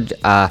record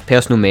a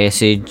personal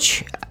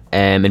message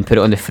and put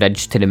it on the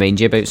fridge to remind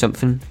you about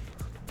something.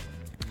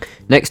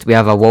 Next, we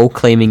have a wall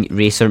climbing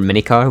racer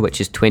minicar,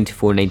 which is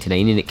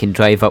 $24.99, and it can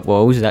drive up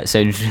walls. That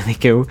sounds really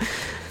cool.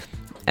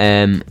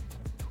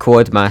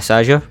 Quad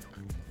massager,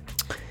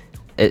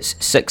 it's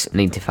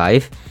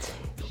 $6.95.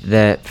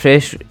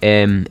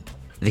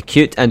 The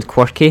cute and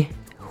quirky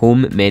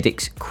Home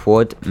Medics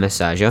quad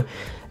massager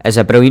is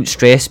a brilliant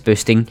stress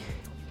boosting.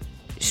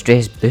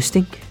 That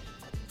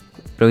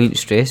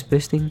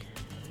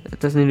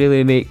doesn't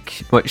really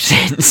make much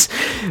sense.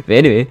 But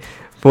anyway,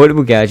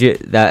 portable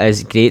gadget that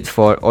is great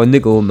for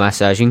on-the-go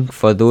massaging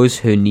for those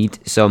who need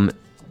some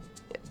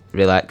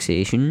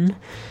relaxation.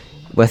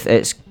 With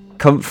its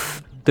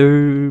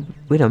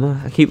where am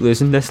I? I keep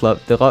losing this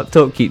the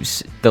laptop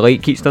the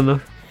light keeps turning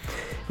off.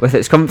 With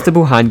its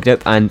comfortable hand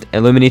grip and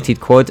illuminated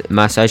quad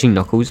massaging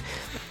knuckles,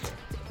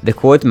 the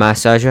quad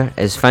massager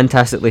is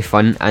fantastically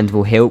fun and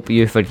will help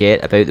you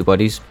forget about the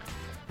worries.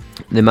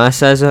 The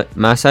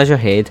massager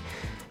head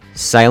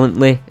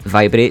silently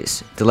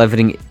vibrates,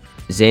 delivering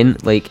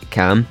zen-like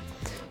calm,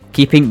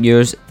 keeping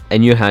yours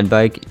in your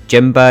handbag,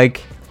 gym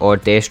bag or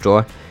desk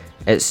drawer.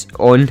 It's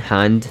on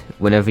hand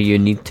whenever you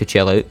need to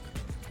chill out.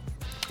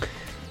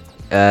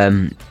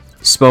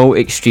 Small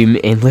extreme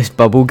endless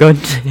bubble gun,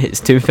 it's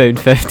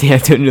 £2.50. I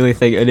don't really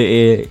think I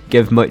need to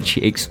give much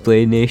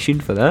explanation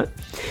for that.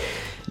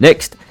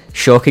 Next,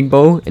 shocking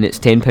ball, and it's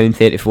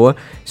 £10.34,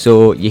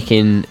 so you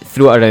can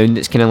throw it around.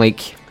 It's kind of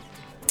like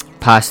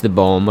pass the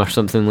bomb or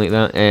something like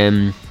that.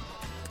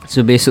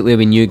 So basically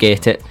when you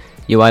get it,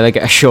 you either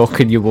get a shock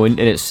or you won't,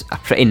 and it's a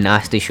pretty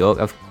nasty shock.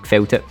 I've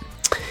felt it.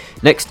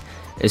 Next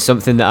is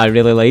something that I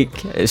really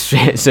like. It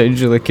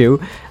sounds really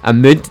cool. A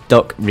mood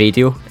duck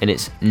radio, and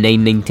it's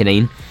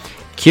 $9.99.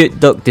 Cute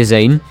duck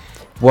design,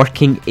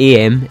 working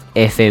AM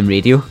FM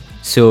radio,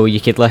 so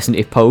you could listen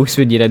to Pulse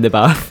when you're in the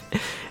bath.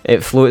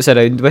 It floats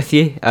around with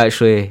you,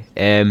 actually.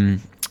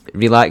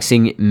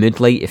 Relaxing mood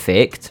light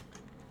effect.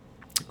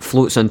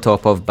 Floats on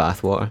top of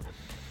bath water.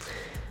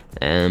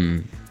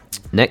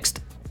 Next,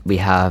 we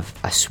have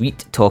a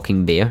sweet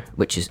talking bear,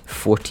 which is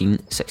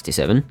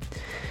 $14.67.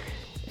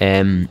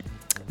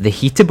 The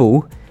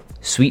Heatable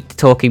Sweet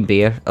Talking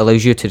Bear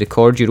allows you to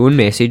record your own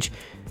message.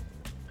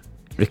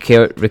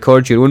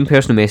 Record your own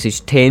personal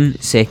message,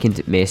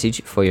 10-second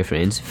message for your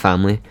friends,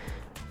 family,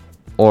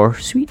 or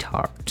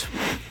sweetheart,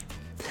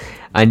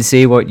 and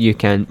say what you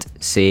can't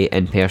say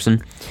in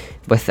person,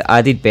 with the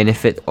added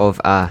benefit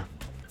of a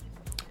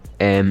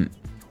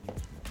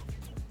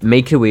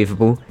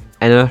microwavable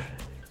inner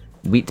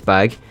wheat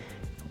bag.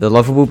 The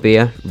lovable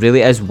bear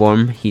really is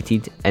warm,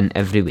 heated in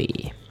every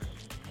way.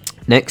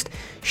 Next,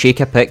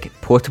 Shake a Pic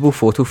portable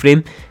photo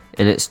frame,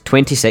 and it's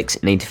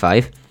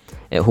 $26.95.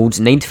 It holds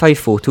 95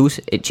 photos,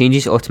 it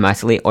changes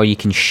automatically, or you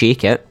can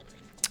shake it.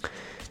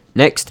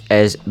 Next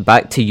is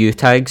Back to You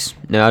tags.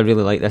 Now I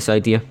really like this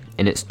idea,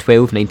 and it's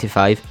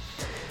 $12.95.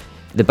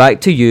 The Back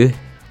to You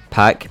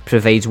pack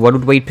provides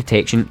worldwide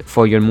protection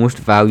for your most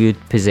valued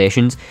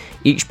possessions.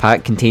 Each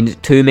pack contains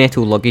 2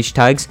 metal luggage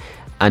tags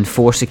and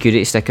 4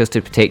 security stickers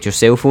to protect your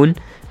cell phone.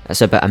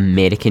 That's a bit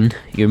American.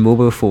 Your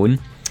mobile phone,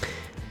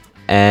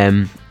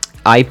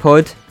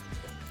 iPod,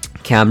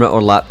 camera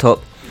or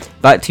laptop.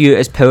 Back to You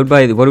is powered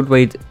by the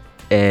worldwide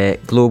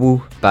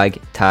global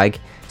bag tag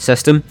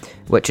system,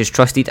 which is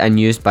trusted and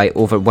used by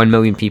over 1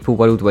 million people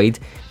worldwide.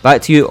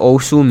 Back to You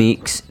also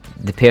makes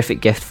the perfect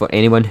gift for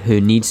anyone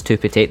who needs to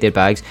protect their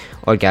bags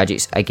or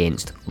gadgets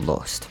against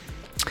loss.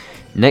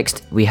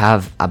 Next, we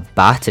have a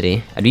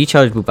battery, a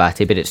rechargeable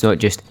battery, but it's not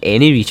just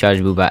any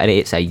rechargeable battery,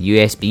 it's a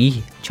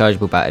USB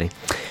chargeable battery.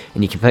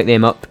 And you can pick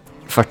them up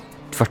for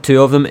 2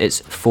 of them,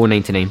 it's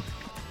 $4.99.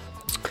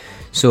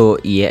 So,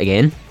 yet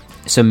again,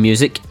 some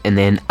music, and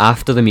then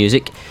after the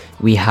music,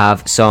 we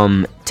have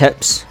some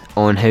tips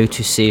on how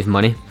to save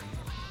money.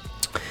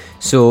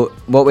 So,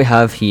 what we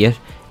have here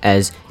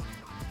is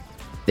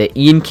the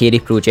Ian Carey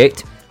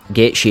project,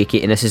 Get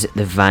Shaky, and this is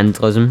the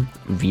Vandalism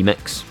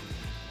remix.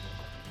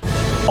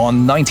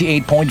 On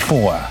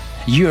 98.4,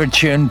 You're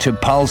tuned to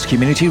Pulse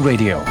Community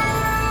Radio.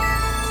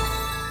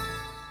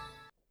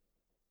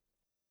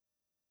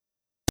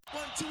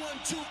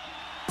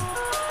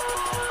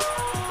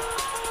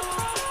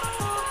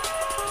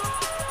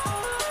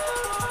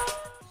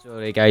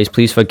 Sorry guys,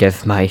 please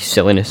forgive my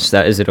silliness,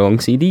 that is the wrong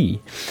CD.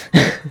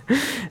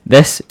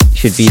 This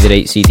should be the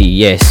right CD,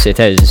 yes it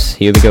is,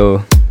 here we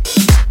go.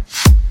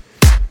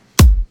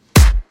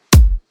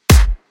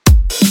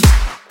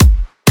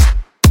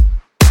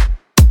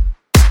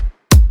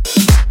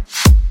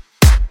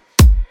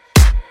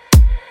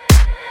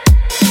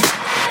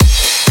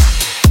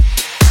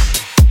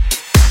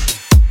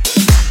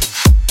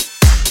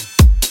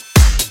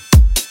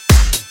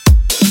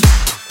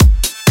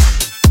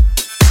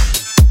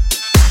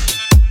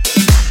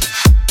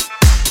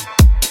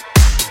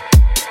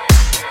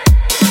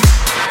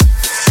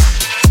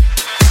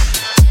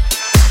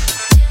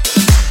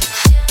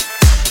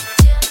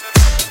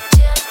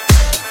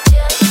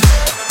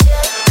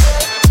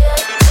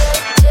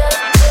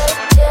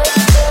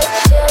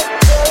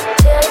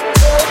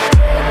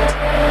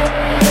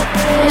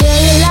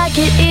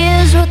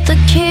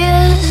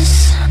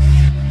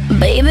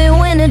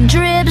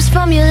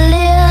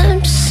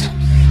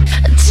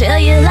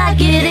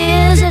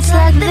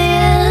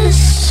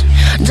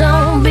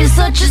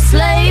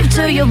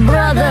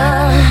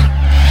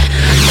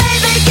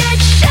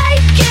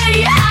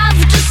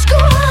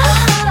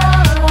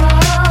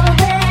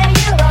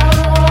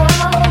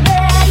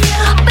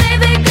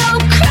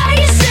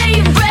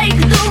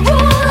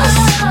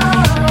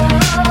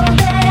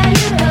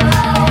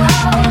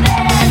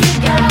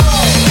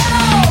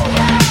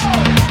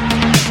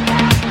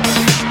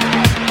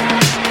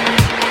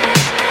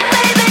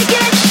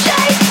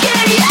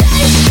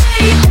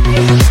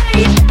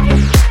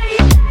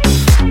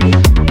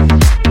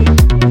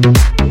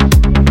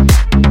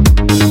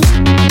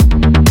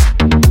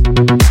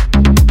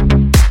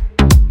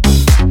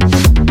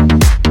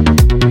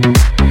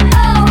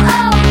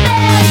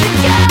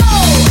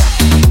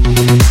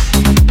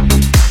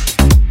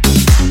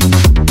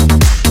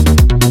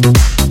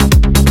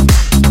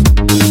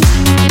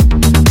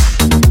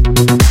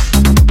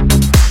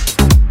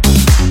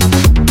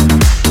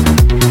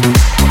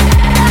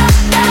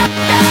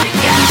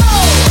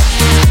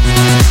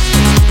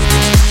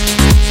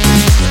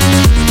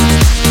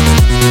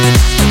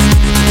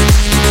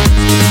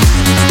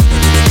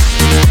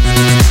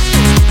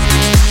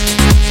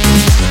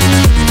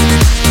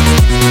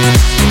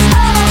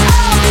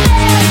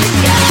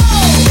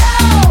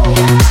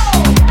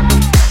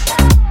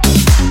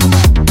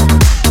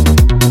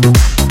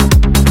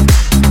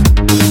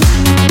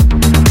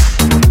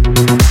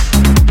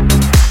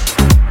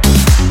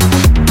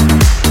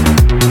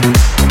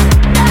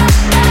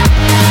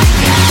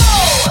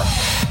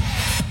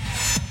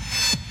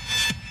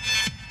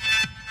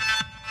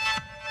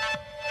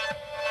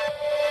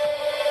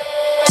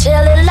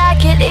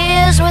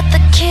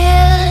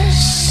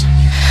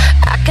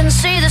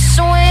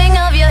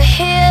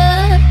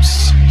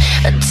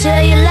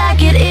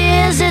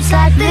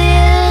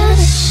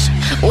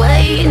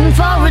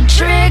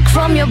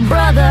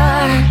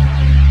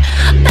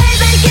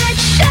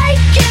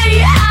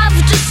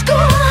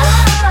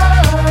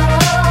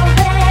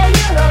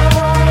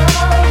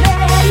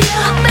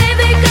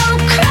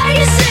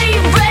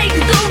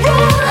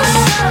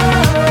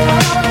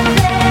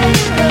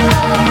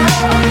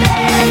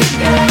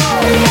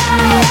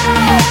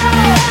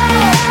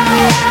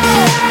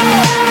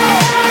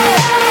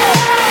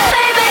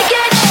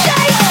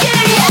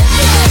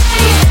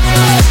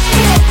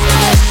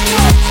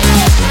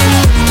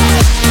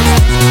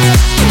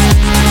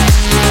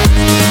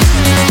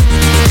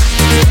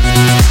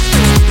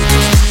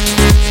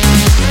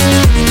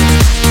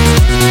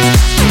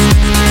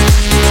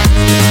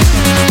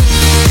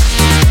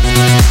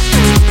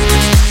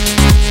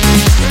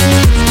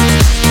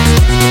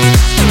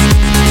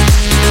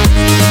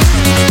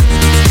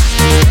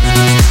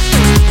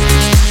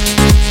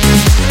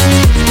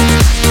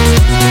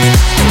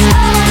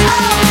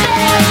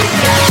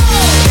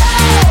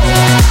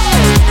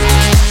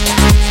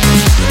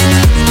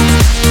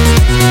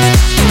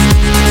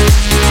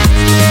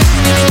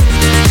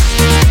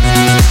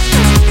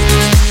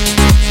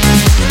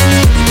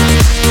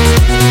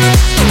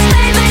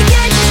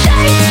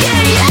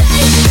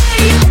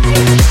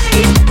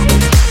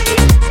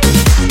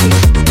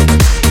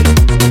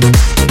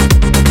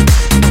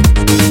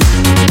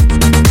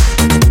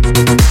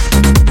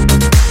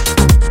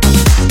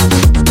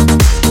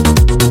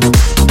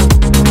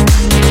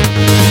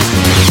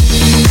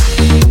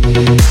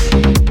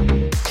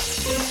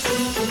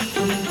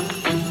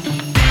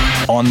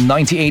 On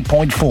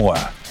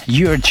 98.4,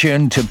 you're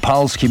tuned to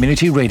Pulse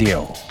Community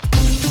Radio.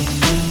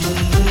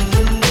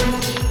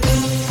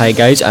 Hi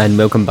guys, and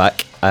welcome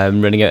back.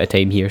 I'm running out of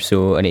time here,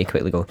 so I need to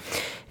quickly go.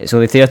 It's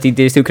only 13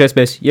 days till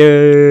Christmas,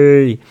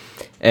 yay!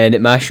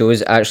 And my show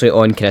is actually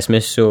on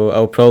Christmas, so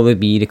I'll probably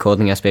be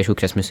recording a special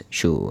Christmas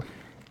show.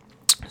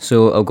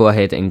 So I'll go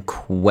ahead and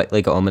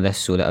quickly get on with this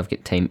so that I've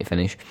got time to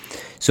finish.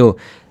 So,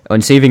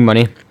 on saving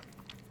money,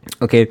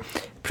 okay,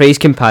 Price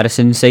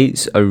comparison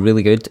sites are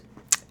really good.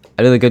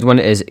 A really good one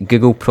is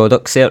Google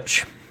Product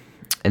Search,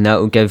 and that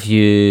will give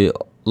you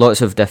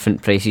lots of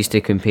different prices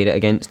to compare it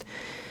against.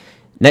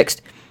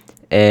 Next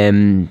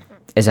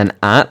is an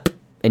app,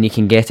 and you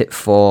can get it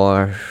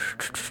for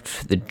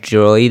the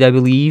Droid, I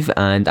believe,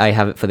 and I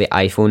have it for the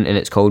iPhone, and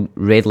it's called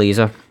Red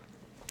Laser.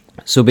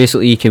 So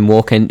basically you can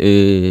walk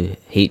into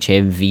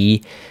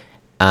HMV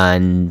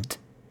and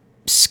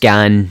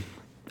scan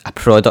a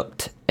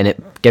product, and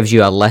it gives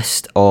you a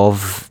list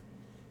of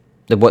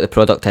what the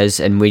product is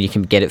and where you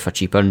can get it for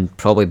cheaper, and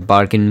probably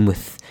bargain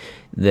with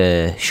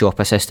the shop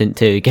assistant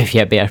to give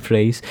you a better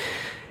price.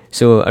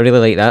 So I really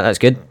like that, that's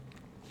good.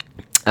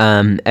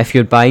 If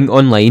you're buying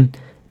online,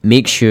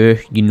 make sure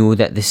you know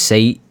that the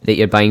site that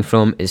you're buying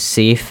from is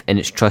safe and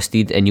it's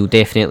trusted, and you'll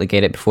definitely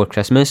get it before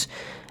Christmas.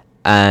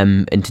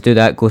 And to do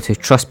that, go to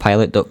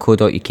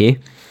trustpilot.co.uk,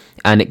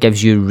 and it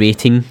gives you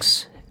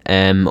ratings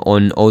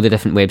on all the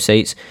different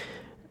websites,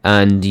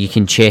 and you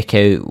can check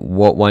out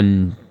what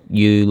one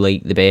you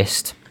like the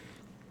best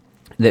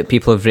that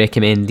people have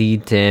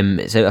recommended.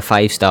 It's out of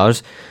 5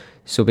 stars,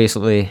 so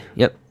basically,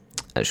 yep,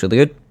 that's really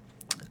good.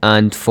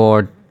 And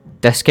for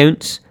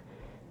discounts,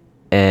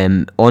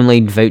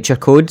 online voucher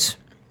codes,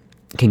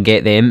 you can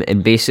get them,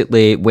 and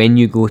basically when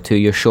you go to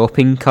your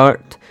shopping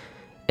cart,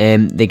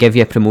 they give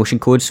you a promotion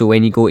code. So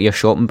when you go to your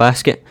shopping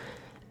basket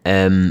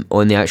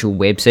on the actual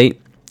website,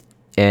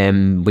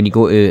 when you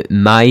go to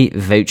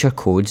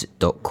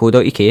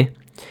myvouchercodes.co.uk,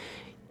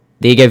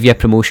 they give you a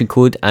promotion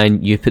code,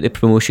 and you put the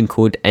promotion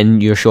code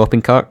in your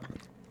shopping cart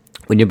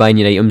when you're buying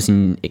your items,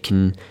 and it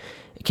can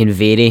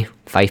vary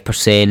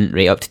 5%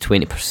 right up to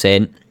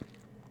 20%,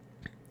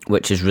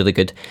 which is really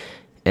good.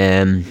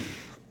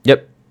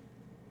 Yep.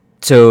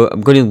 So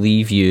I'm going to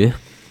leave you.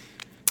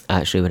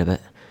 Actually, we're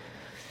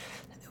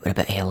a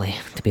bit early,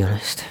 to be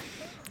honest.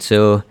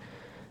 So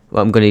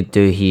what I'm going to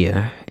do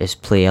here is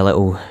play a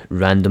little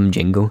random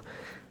jingle.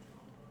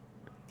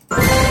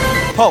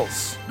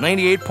 Pulse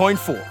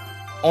 98.4.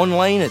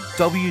 Online at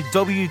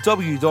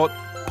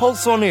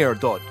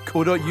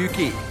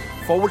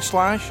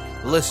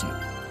www.pulseonair.co.uk/listen.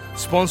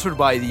 Sponsored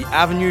by the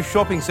Avenue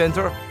Shopping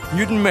Centre,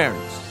 Newton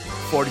Mearns.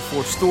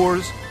 44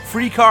 stores,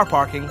 free car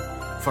parking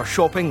for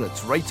shopping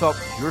that's right up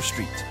your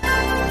street.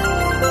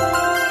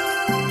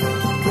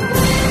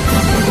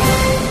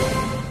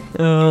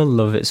 Oh,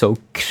 love it. So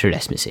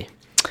Christmassy.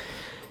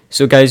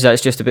 So guys,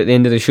 that's just about the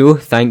end of the show.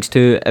 Thanks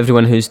to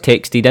everyone who's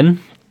texted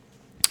in.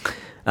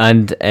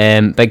 And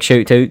big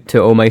shout out to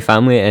all my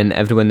family and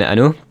everyone that I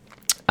know.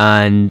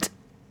 And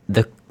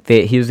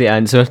here's the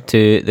answer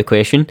to the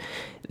question.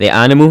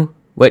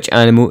 Which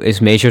animal is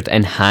measured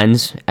in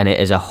hands? And it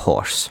is a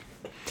horse.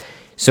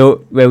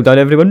 So, well done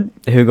everyone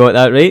who got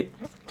that right.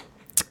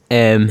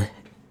 The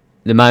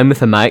man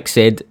with a Mac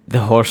said the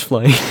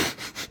horsefly.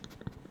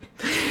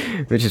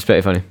 Which is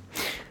pretty funny.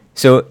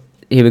 So,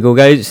 here we go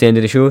guys, it's the end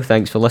of the show.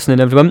 Thanks for listening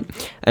everyone.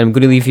 And I'm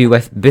going to leave you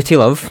with Booty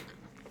Love,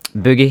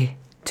 Boogie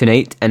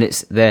Tonight, and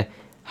it's the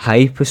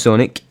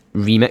Hypersonic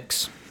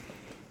remix.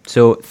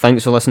 So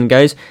thanks for listening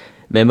guys.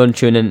 Remember to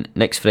tune in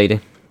next Friday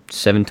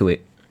 7 to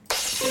 8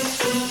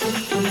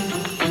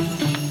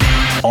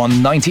 on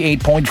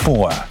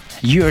 98.4.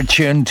 You're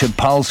tuned to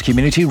Pulse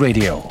Community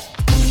Radio.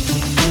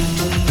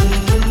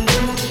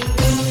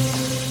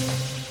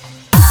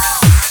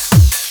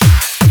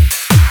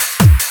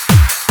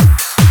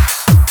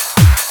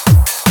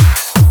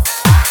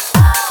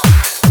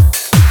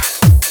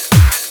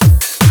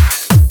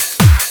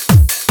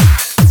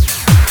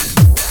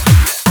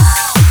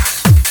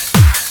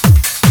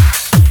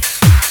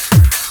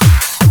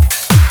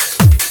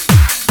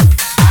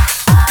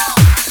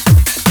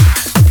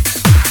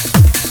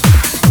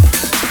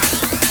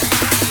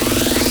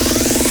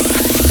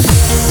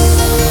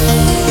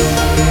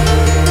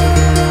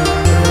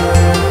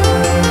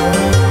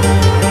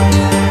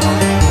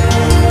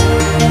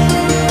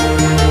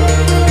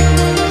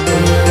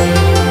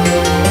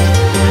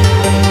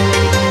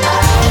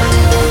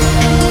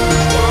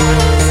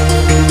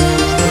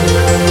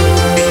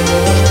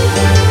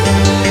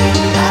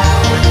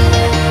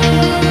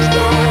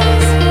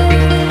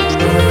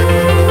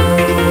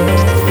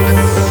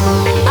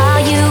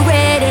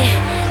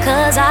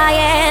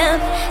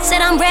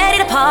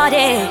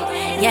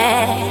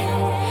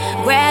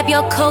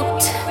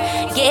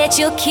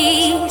 Your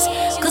keys,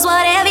 cause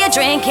whatever you're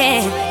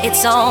drinking,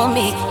 it's on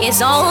me,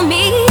 it's on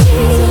me.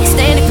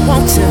 Stand if you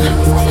want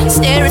to,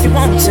 stare if you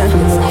want to,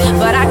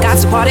 but I got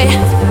to party,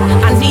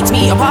 I need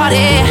me a party.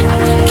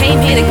 Came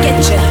here to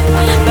get you,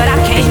 but I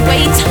can't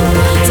wait.